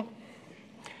want to do.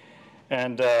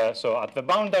 And so at the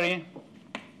boundary,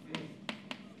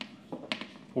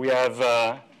 we have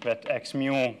that x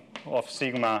mu of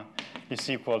sigma is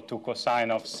equal to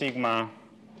cosine of sigma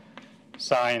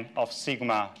sine of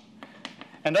sigma.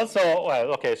 And also,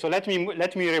 well, okay, so let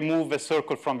me remove the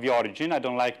circle from the origin. I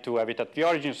don't like to have it at the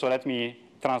origin, so let me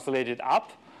translate it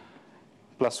up,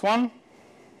 +1.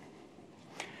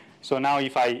 So now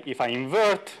if I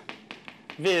invert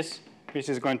this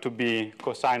is going to be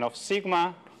cosine of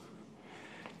sigma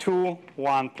 2,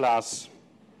 1 plus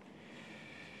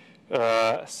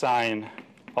sine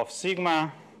of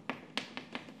sigma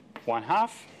 1/2.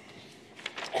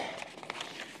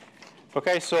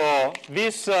 Okay, so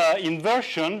this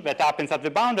inversion that happens at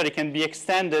the boundary can be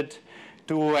extended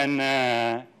to an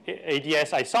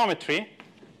ADS isometry.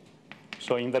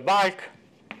 So in the bulk,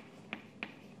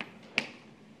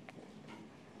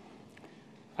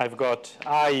 I've got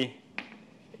I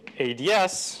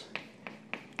ADS,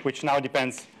 which now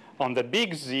depends on the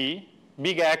big Z,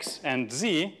 big X and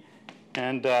Z.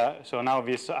 And so now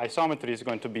this isometry is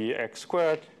going to be x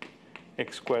squared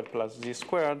plus Z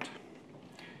squared,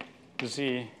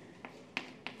 Z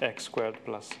x squared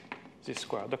plus Z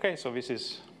squared. Okay, so this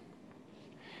is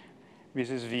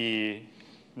the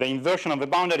inversion of the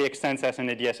boundary extends as an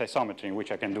ADS isometry, in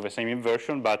which I can do the same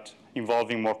inversion, but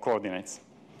involving more coordinates.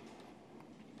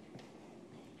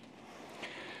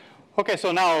 Okay,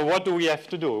 so now what do we have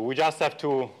to do? We just have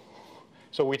to,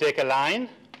 so we take a line.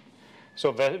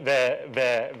 So the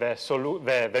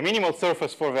minimal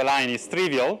surface for the line is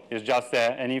trivial. It's just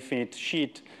an infinite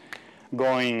sheet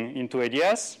going into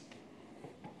ADS.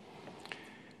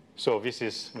 So this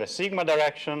is the sigma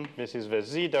direction. This is the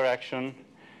Z direction.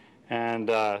 And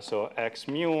so x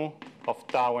mu of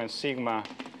tau and sigma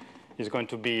is going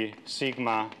to be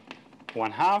sigma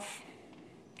 1/2.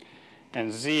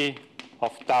 And Z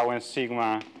of tau and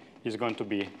sigma is going to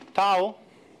be tau.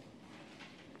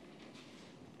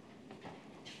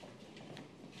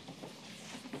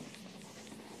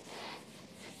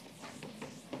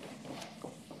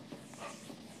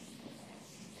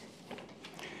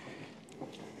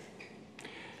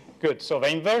 Good, so the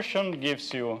inversion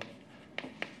gives you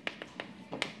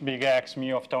big X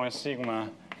mu of tau and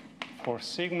sigma for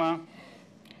sigma,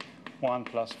 1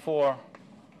 plus 4,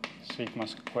 sigma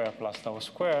squared plus tau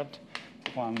squared,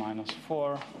 1 minus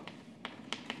 4.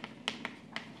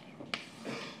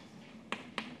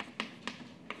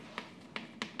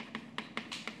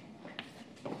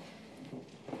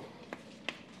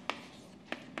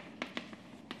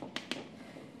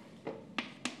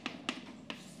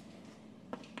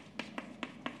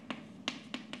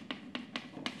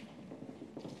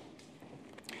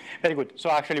 Very good. So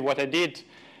actually what I did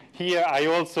here, I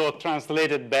also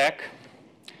translated back.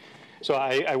 So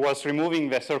I was removing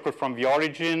the circle from the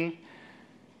origin.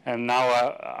 And now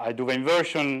I do the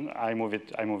inversion. I move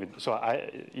it. So I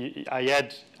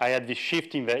had this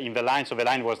shift in the line. So the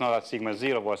line was not at sigma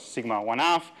 0, it was sigma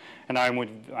 1/2. And now I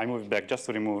move it back just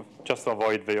to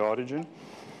avoid the origin.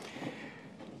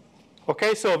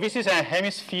 Okay, so this is a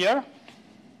hemisphere.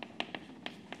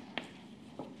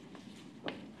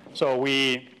 So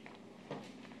we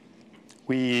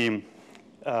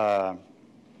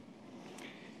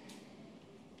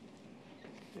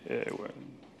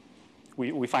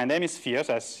find hemispheres,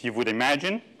 as you would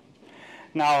imagine.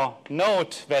 Now,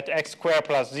 note that x squared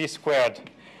plus z squared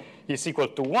is equal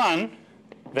to 1.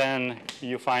 Then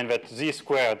you find that z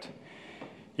squared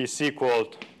is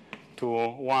equal to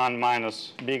 1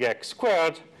 minus big X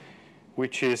squared,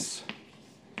 which is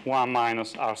 1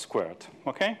 minus r squared.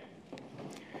 Okay?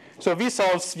 So this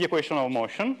solves the equation of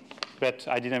motion that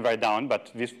I didn't write down,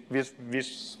 but this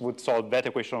would solve that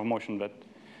equation of motion that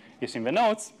is in the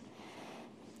notes.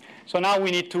 So now we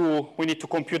need to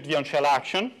compute the on-shell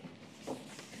action.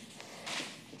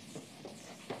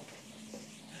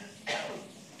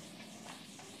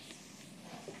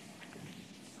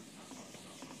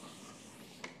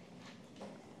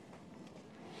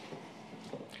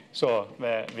 So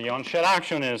the on-shell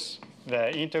action is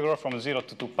the integral from 0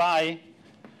 to 2 pi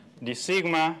d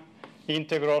sigma,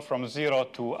 integral from 0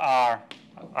 to r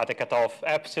at a cutoff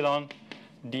epsilon,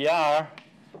 dr,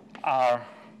 r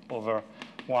over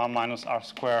 1 minus r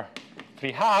squared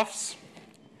 3/2.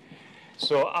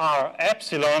 So r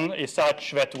epsilon is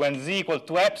such that when z equal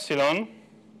to epsilon,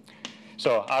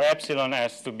 so r epsilon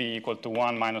has to be equal to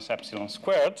 1 minus epsilon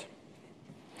squared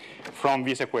from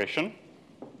this equation.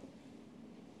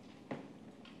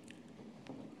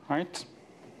 Right?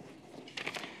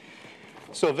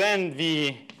 So then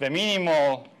the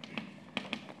minimal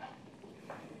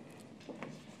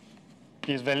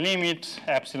is the limit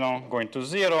epsilon going to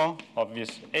 0 of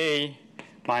this a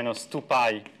minus 2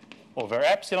 pi over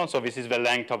epsilon. So this is the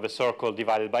length of the circle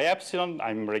divided by epsilon.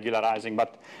 I'm regularizing,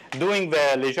 but doing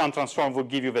the Legendre transform would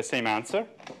give you the same answer.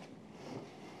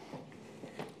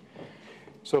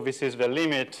 So this is the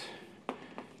limit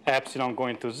epsilon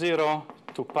going to 0,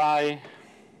 2 pi,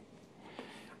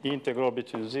 integral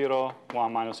between 0,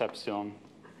 1 minus epsilon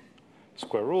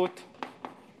square root,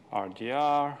 r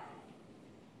dr,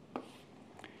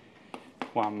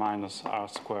 1 minus r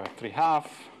squared 3/2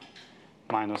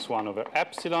 minus 1 over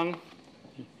epsilon.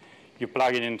 You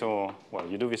plug it into, well,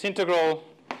 you do this integral,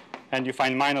 and you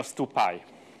find minus 2 pi.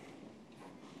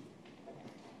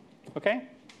 OK?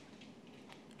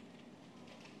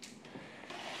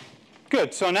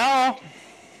 Good. So now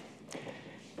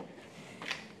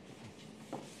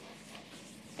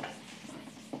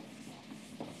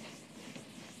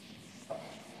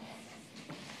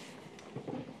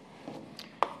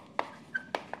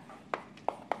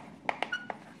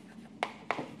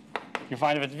you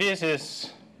find that this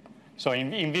is, so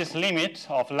in this limit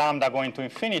of lambda going to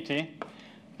infinity,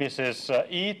 this is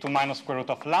e to minus square root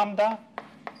of lambda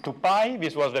to pi.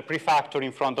 This was the prefactor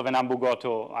in front of an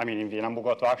Ambugoto, I mean in the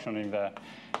Ambugoto action in the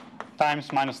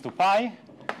times minus 2 pi.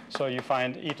 So you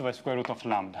find e to the square root of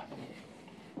lambda.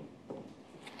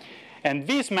 And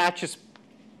this matches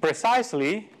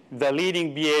precisely the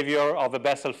leading behavior of the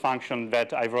Bessel function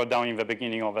that I wrote down in the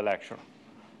beginning of the lecture.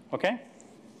 OK?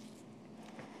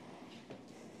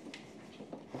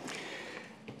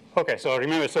 OK, so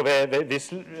remember, so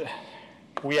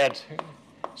we had,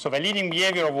 so the leading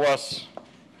behavior was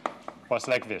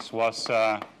like this, was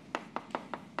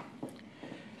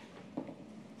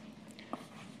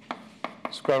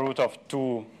square root of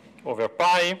 2 over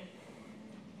pi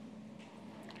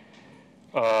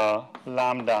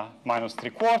lambda minus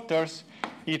 3/4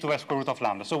 e to the square root of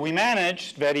lambda. So we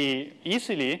managed very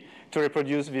easily to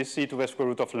reproduce this e to the square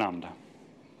root of lambda.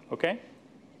 OK?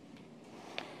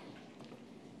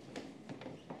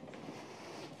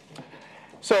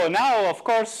 So now, of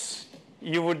course,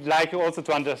 you would like also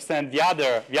to understand the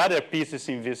other pieces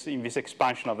in this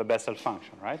expansion of the Bessel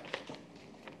function, right?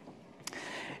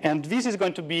 And this is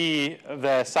going to be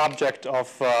the subject of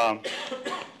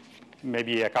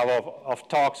maybe a couple of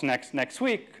talks next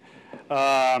week,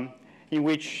 in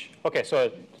which, OK,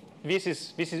 so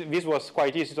this was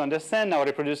quite easy to understand. Now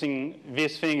reproducing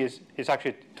this thing is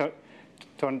actually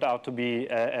turned out to be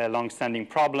a long-standing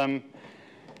problem.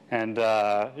 And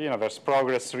there's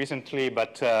progress recently,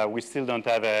 but we still don't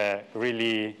have a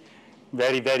really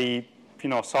very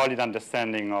solid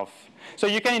understanding of. So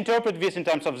you can interpret this in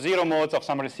terms of zero modes of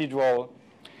some residual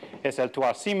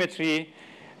SL2R symmetry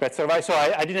that survives. So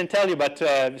I didn't tell you, but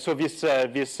so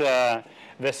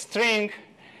the string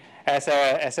as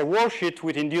a worldsheet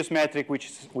with induced metric,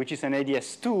 which is an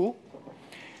ADS2.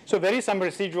 So there is some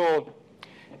residual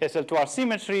SL2R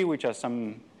symmetry, which has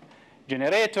some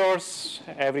generators.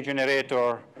 Every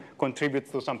generator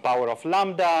contributes to some power of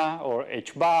lambda or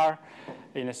h bar,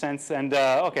 in a sense. And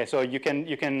OK, so you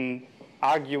can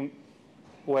argue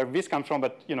where this comes from,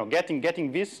 but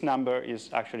getting this number is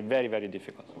actually very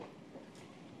difficult.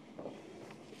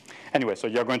 Anyway, so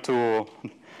you're going to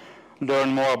learn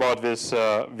more about this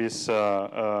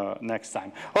next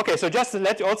time. OK, so just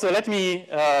let me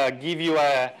give you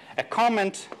a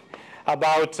comment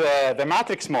about the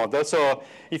matrix model. So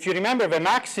if you remember, the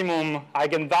maximum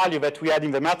eigenvalue that we had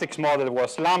in the matrix model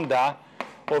was lambda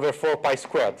over 4 pi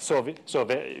squared. So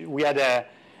we had a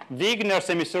Wigner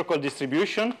semicircle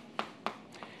distribution.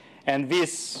 And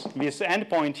this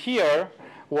endpoint here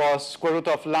was square root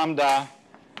of lambda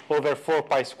over 4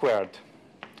 pi squared.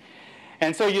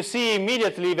 And so you see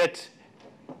immediately that,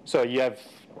 so you have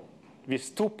this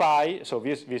 2 pi. So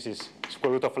this is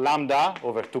square root of lambda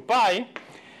over 2 pi.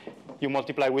 You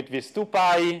multiply with this 2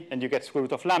 pi, and you get square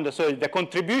root of lambda. So the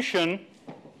contribution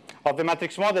of the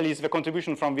matrix model is the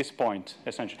contribution from this point,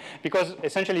 essentially. Because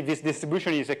essentially this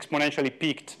distribution is exponentially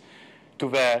peaked to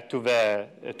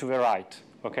the right.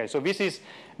 OK, so this is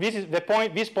the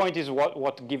point. This point is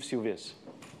what gives you this.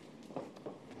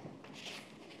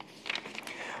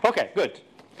 OK, good.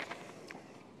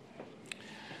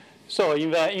 So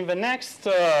in the next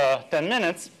 10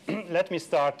 minutes, let me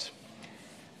start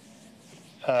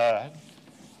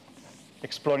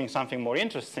exploring something more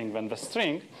interesting than the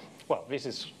string. Well, this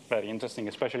is very interesting,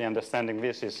 especially understanding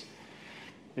this is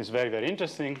very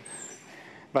interesting.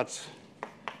 But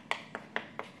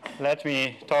let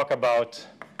me talk about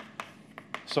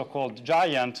so-called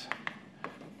giant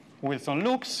Wilson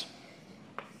loops.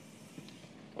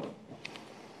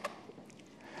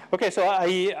 OK, so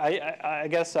I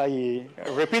guess I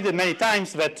repeated many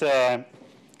times that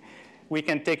we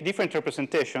can take different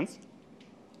representations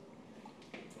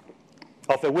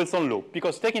of the Wilson loop,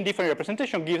 because taking different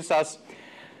representation gives us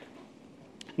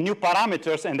new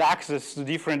parameters and access to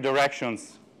different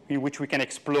directions in which we can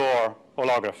explore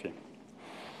holography.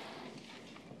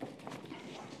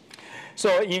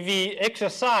 So in the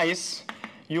exercise,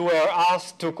 you were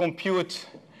asked to compute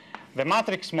the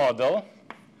matrix model,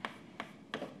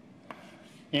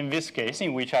 in this case,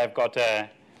 in which I've got a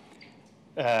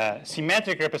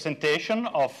symmetric representation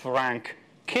of rank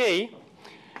k,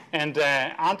 and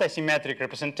anti-symmetric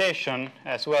representation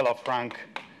as well of rank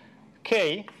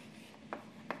k.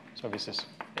 So this is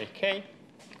AK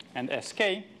and SK.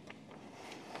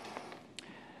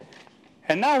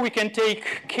 And now we can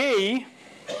take K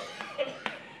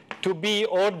to be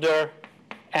order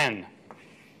n.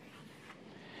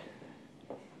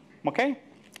 Okay?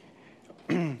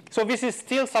 So this is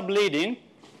still subleading.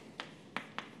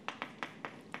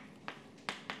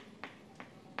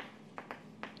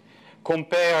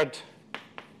 Compared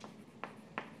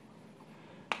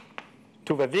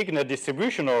to the Wigner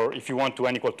distribution, or if you want to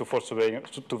n equal to 4 super,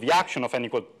 to the action of n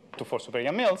equal to 4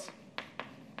 super mills.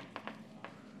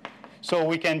 So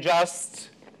we can just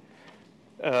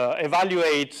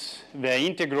evaluate the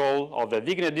integral of the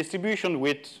Wigner distribution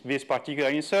with these particular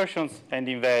insertions. And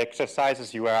in the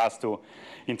exercises, you were asked to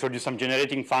introduce some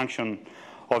generating function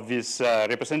of these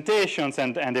representations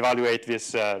and evaluate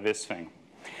this thing.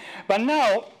 But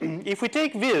now, if we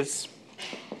take this,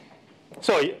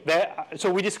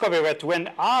 so we discover that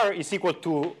when R is equal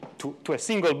to a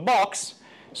single box,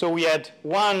 so we had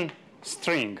one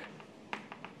string.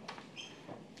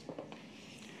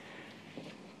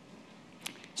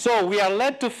 So we are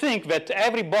led to think that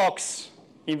every box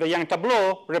in the Young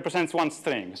tableau represents one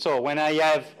string. So when I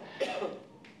have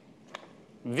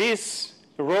this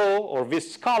row or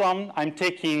this column, I'm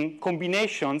taking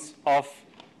combinations of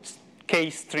K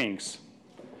strings.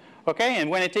 Okay, and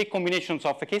when I take combinations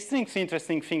of the K strings,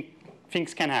 interesting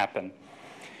things can happen.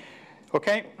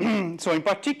 Okay, so in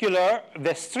particular,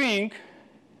 the string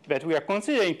that we are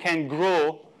considering can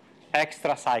grow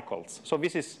extra cycles. So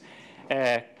this is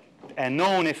a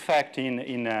known effect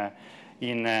in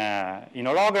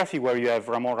holography where you have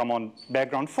Ramon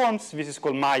background forms. This is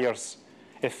called Meyer's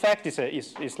effect.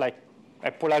 It's like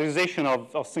a polarization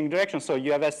of string direction. So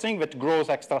you have a string that grows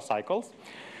extra cycles.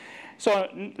 So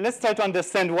let's try to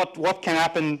understand what can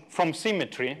happen from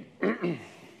symmetry.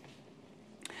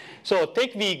 So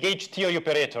take the gauge theory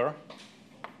operator.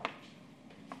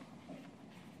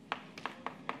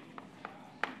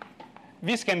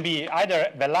 This can be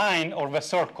either the line or the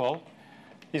circle.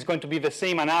 It's going to be the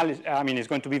same analysis. I mean, it's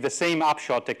going to be the same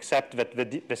upshot, except that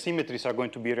the symmetries are going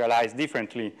to be realized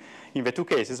differently in the two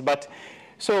cases. But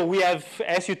so we have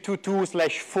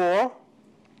SU22/4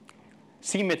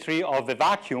 symmetry of the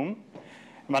vacuum.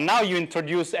 But now you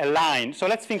introduce a line. So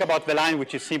let's think about the line,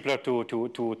 which is simpler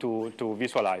to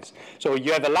visualize. So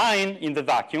you have a line in the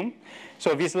vacuum.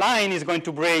 So this line is going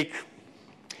to break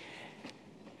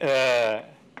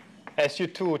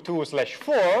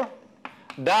SU22/4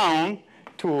 down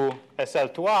to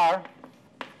SL2R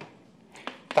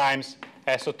times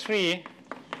SO3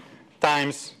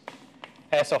 times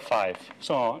SO5.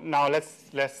 So now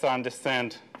let's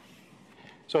understand.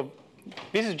 So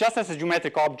this is just as a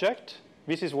geometric object.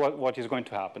 This is what is going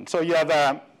to happen. So you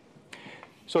have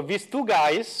so these two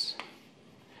guys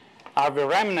are the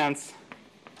remnants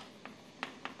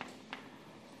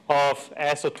of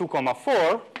SO2,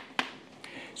 4.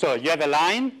 So you have a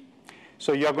line.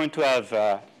 So you are going to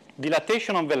have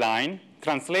dilatation of the line,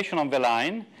 translation of the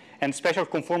line, and special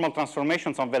conformal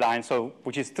transformations of the line, so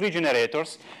which is 3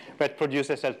 generators that produce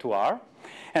SL2R.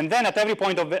 And then at every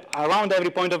point around every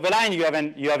point of the line, you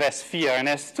have a sphere, an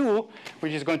S2,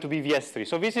 which is going to be the S3.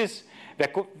 So this is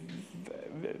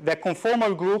the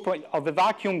conformal group of the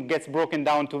vacuum gets broken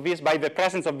down to this by the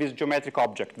presence of this geometric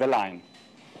object, the line.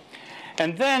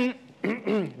 And then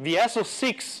the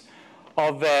SO6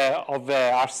 of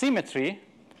our symmetry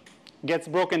gets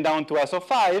broken down to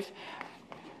SO5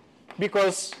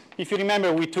 because if you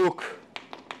remember, we took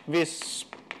this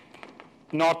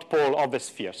north pole of the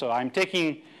sphere. So I'm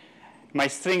taking my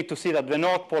string to sit at the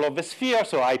north pole of the sphere.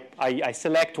 So I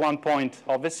select one point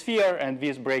of the sphere, and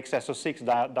this breaks SO6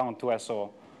 down to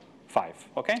SO5.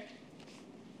 Okay?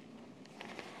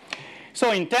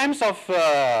 So in terms of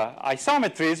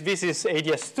isometries, this is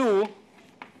ADS2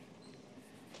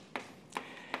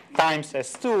 times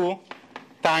S2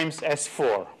 times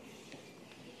S4.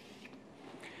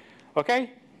 Okay?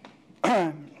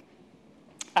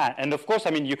 And of course,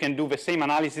 I mean, you can do the same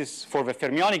analysis for the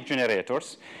fermionic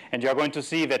generators, and you're going to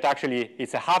see that actually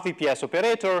it's a half EPS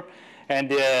operator,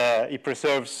 and it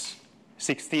preserves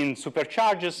 16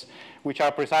 supercharges, which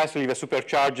are precisely the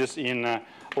supercharges in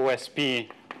OSP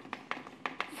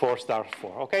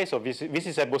 4*4. Okay, so this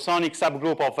is a bosonic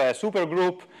subgroup of a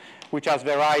supergroup, which has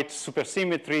the right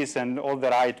supersymmetries and all the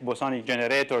right bosonic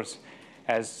generators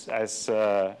as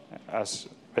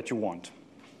that you want.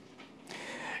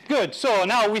 Good. So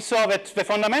now we saw that the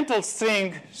fundamental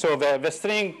string, so the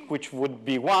string which would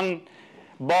be one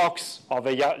box of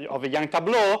a Young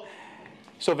tableau,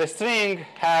 so the string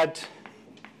had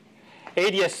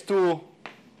ADS2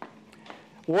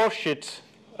 Warsheet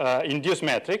induced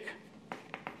metric.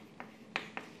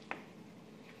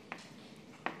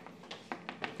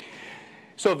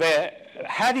 So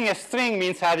having a string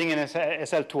means having an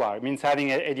SL2R, means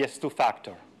having a DS2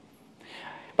 factor.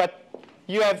 But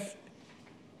you have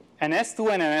an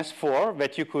S2 and an S4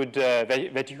 that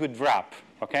you could wrap,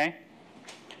 okay?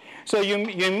 So you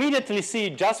immediately see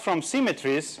just from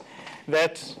symmetries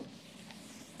that,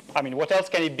 I mean, what else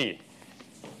can it be?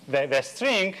 The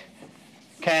string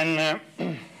can,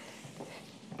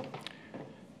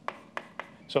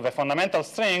 so the fundamental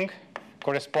string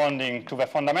corresponding to the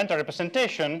fundamental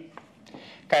representation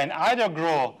can either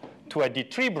grow to a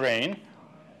D3 brane,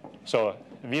 so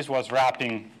this was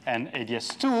wrapping an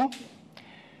ADS2,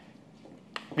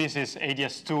 this is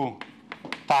ADS2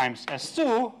 times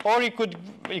S2, or it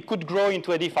could grow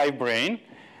into a D5 brane,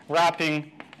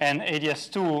 wrapping an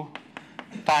ADS2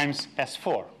 times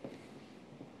S4.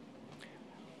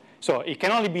 So it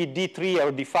can only be D3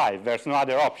 or D5. There's no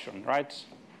other option, right?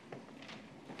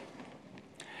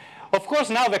 Of course,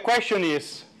 now the question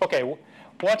is, OK,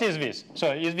 what is this?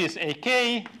 So is this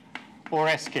AK or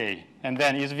SK? And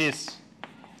then is this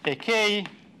AK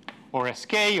or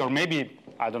SK, or maybe,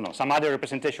 I don't know, some other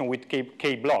representation with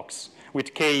K blocks,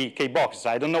 with K boxes.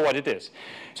 I don't know what it is.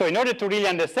 So in order to really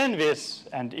understand this,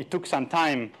 and it took some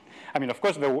time, I mean, of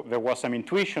course, there was some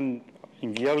intuition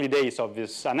in the early days of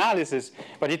this analysis,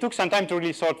 but it took some time to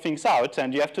really sort things out,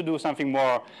 and you have to do something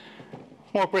more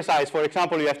precise. For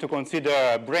example, you have to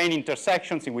consider brane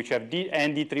intersections in which you have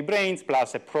D3 branes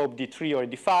plus a probe D3 or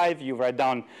D5. You write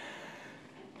down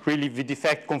really the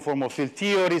defect conformal field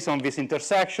theories on these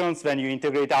intersections. Then you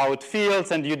integrate out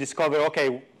fields, and you discover,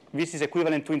 OK, this is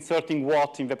equivalent to inserting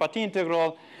what in the path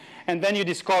integral. And then you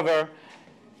discover,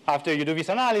 after you do this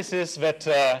analysis, that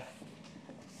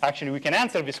actually we can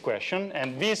answer this question.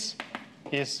 And this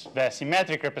is the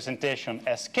symmetric representation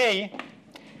SK.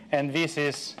 And this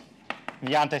is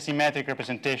the antisymmetric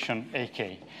representation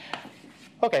AK.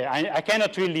 OK, I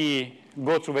cannot really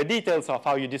go through the details of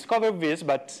how you discover this,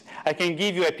 but I can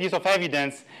give you a piece of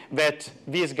evidence that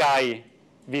this guy,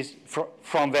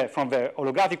 from the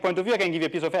holographic point of view, I can give you a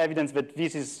piece of evidence that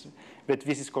this is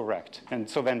correct. And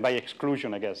so then by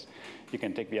exclusion, I guess, you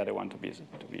can take the other one to be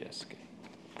SK.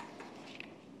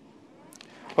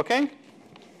 OK?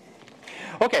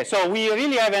 OK, so we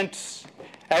really haven't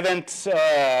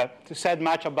said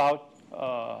much about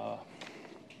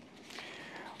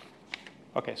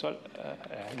OK, so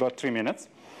I got 3 minutes.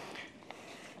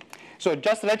 So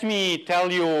just let me tell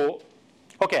you,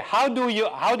 OK, how do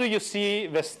you see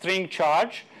the string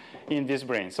charge in this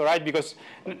brane? So right, because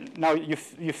now you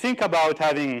think about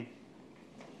having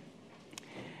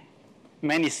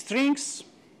many strings.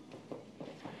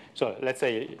 So let's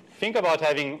say, think about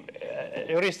having,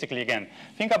 heuristically again,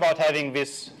 think about having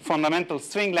this fundamental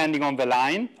string landing on the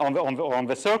line, on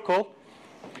the circle.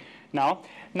 Now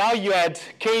you add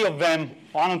k of them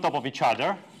one on top of each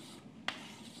other,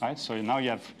 right? So now you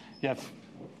have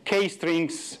k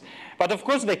strings, but of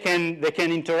course they can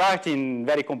interact in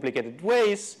very complicated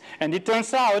ways, and it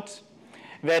turns out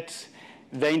that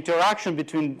the interaction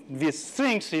between these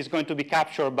strings is going to be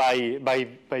captured by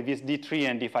these D3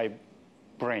 and D5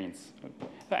 branes.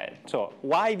 Right. So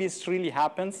why this really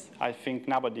happens, I think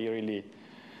nobody really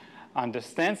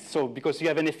understands. So because you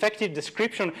have an effective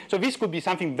description, so this could be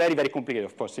something very, very complicated,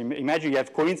 of course. Imagine you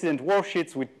have coincident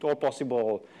worksheets with all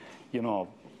possible,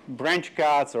 branch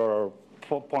cuts or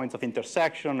points of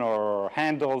intersection or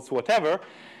handles, whatever.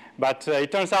 But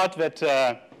it turns out that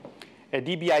a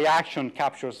DBI action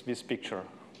captures this picture.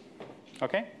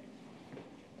 OK?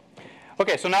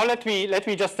 OK, so now let me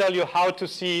just tell you how to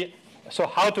see, so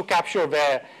how to capture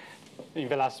in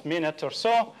the last minute or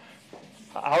so,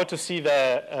 how to see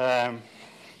the.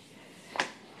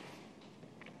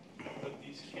 But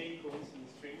these K coincident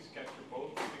strings capture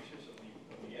both the pictures of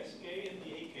the SK and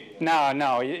the AK.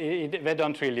 No, they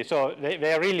don't really. So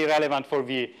they are really relevant for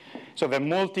the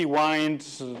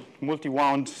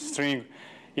multi-wound string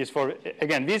is for,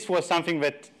 again, this was something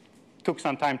that took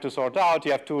some time to sort out.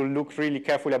 You have to look really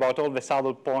carefully about all the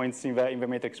saddle points in the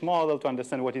matrix model to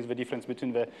understand what is the difference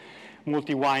between the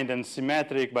multi-wind and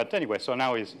symmetric. But anyway, so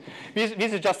now this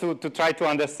is just to try to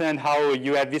understand how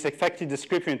you have this effective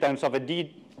description in terms of a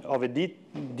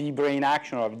D-brane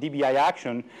action or a DBI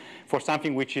action for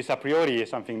something which is a priori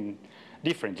something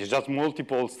different. It's just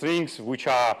multiple strings which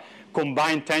are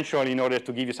combined tensorially in order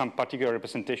to give you some particular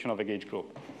representation of a gauge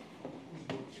group.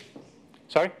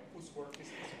 Sorry?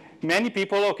 Many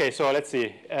people, OK, so let's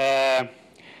see.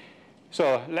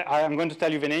 So I'm going to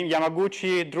tell you the name.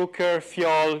 Yamaguchi, Drucker,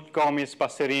 Fiol, Gomis,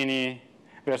 Passerini.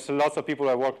 There's lots of people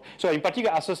who work. So in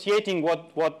particular, associating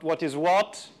what is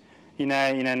what in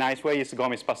a nice way is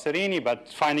Gomis, Passerini, but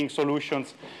finding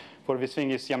solutions for this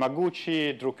thing is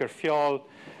Yamaguchi, Drucker-Fjoll,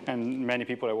 and many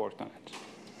people have worked on it.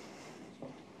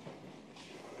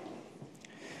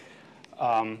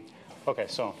 OK,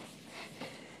 so.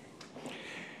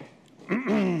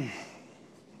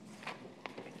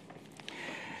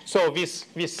 So this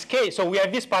k, so we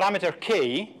have this parameter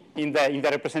k in the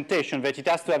representation that it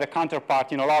has to have a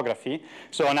counterpart in holography.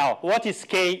 So now, what is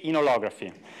k in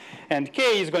holography? And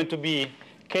k is going to be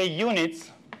k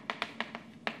units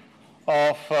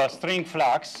of string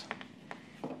flux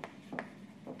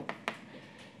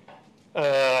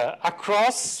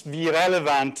across the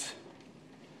relevant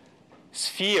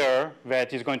sphere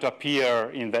that is going to appear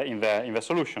in the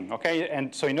solution. Okay,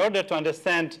 and so in order to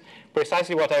understand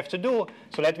precisely what I have to do,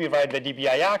 so let me write the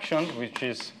dBi action, which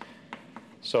is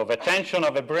so the tension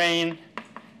of a brane,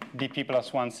 dp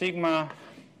plus 1 sigma,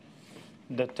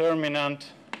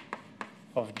 determinant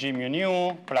of g mu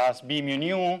nu plus b mu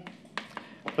nu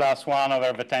plus 1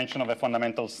 over the tension of a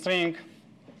fundamental string,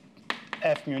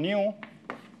 f mu nu.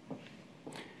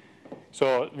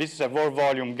 So this is a Bohr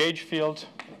volume gauge field.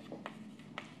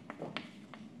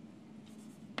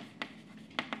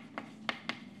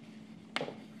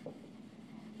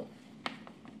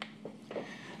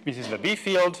 This is the B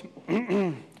field.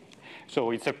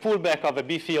 So it's a pullback of the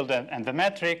B field and the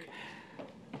metric.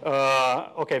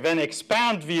 OK, then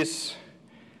expand this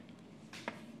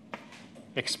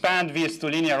to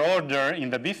linear order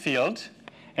in the B field.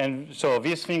 And so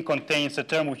this thing contains a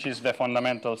term which is the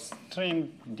fundamental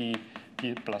string,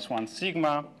 dp plus 1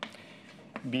 sigma,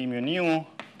 b mu nu,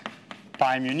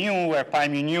 pi mu nu, where pi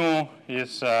mu nu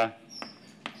is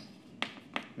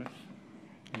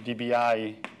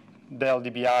dBi, del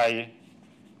dBi,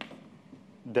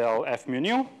 del f mu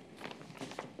nu.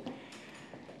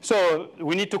 So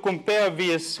we need to compare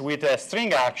this with a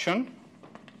string action,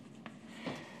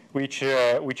 which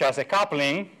has a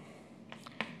coupling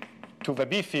to the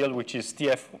B field, which is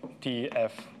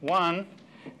TF1.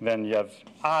 Then you have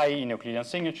I in Euclidean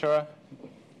signature,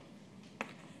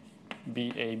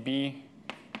 BAB,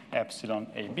 epsilon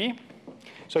AB.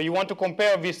 So you want to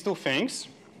compare these two things.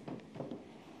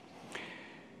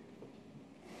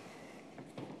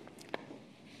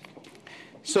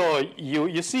 So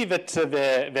you see that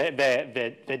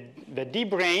the D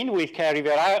brane will carry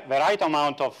the right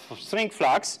amount of string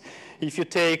flux if you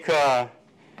take the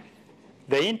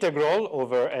integral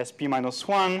over SP minus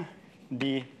 1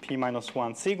 dP minus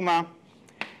 1 sigma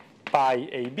pi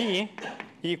AB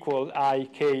equal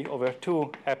IK over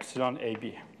 2 epsilon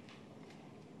AB.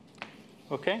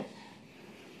 OK?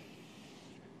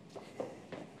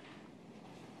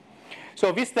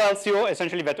 So this tells you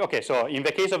essentially that, OK, so in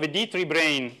the case of a D3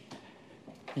 brane,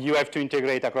 you have to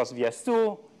integrate across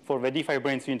VS2. For the D5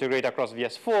 branes, you integrate across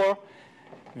VS4.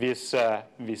 This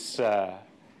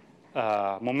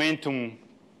momentum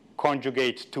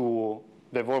conjugate to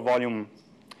the Bohr volume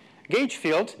gauge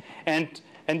field, and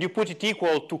you put it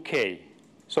equal to K.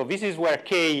 So this is where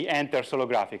K enters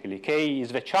holographically. K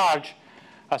is the charge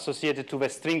associated to the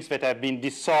strings that have been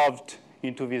dissolved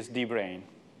into this D brane.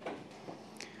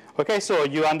 OK, so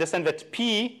you understand that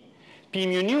P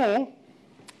mu nu,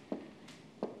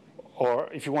 or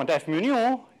if you want F mu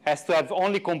nu, has to have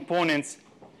only components.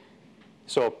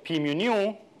 So P mu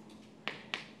nu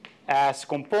has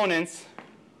components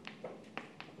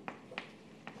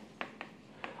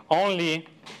only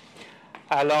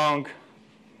along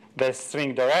the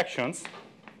string directions.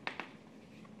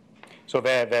 So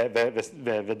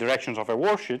the directions of a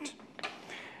worldsheet.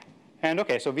 And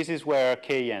OK, so this is where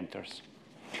K enters.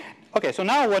 OK, so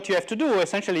now what you have to do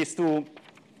essentially is to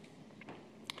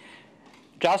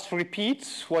just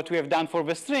repeat what we have done for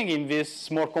the string in this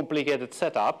more complicated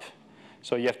setup.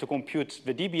 So you have to compute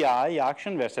the dBi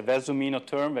action. There's a Versumino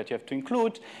term that you have to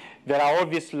include. There are all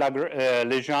these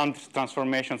Legendre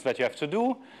transformations that you have to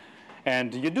do.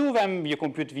 And you do them. You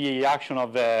compute the action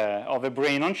of a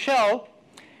brane on shell.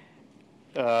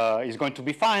 Is going to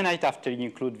be finite after you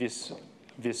include this.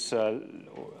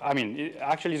 I mean, it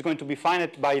actually is going to be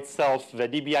finite by itself. The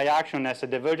dBi action has a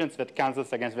divergence that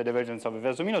cancels against the divergence of a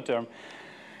Versumino term.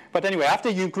 But anyway, after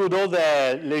you include all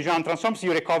the Legendre transforms,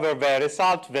 you recover the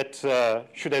result that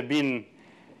should have been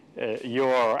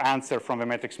your answer from a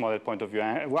matrix model point of view.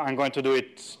 I'm going to do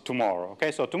it tomorrow.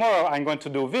 Okay, so tomorrow I'm going to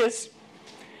do this.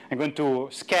 I'm going to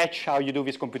sketch how you do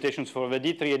these computations for the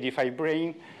D3 and D5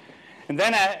 brane. And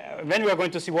then we are going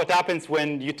to see what happens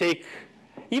when you take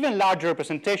even larger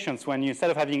representations, when you, instead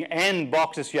of having n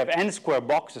boxes, you have n square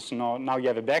boxes. Now you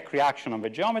have a back reaction of the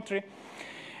geometry.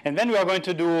 And then we are going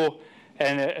to do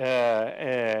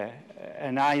we're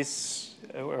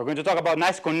going to talk about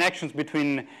nice connections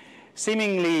between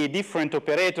seemingly different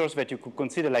operators that you could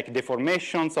consider like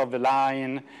deformations of the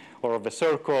line or of the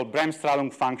circle,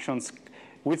 Bremsstrahlung functions,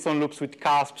 Wilson loops with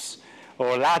cusps,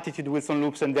 or latitude Wilson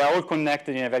loops, and they're all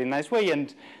connected in a very nice way,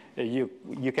 and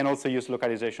you can also use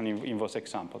localization in those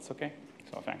examples, okay?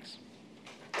 So thanks.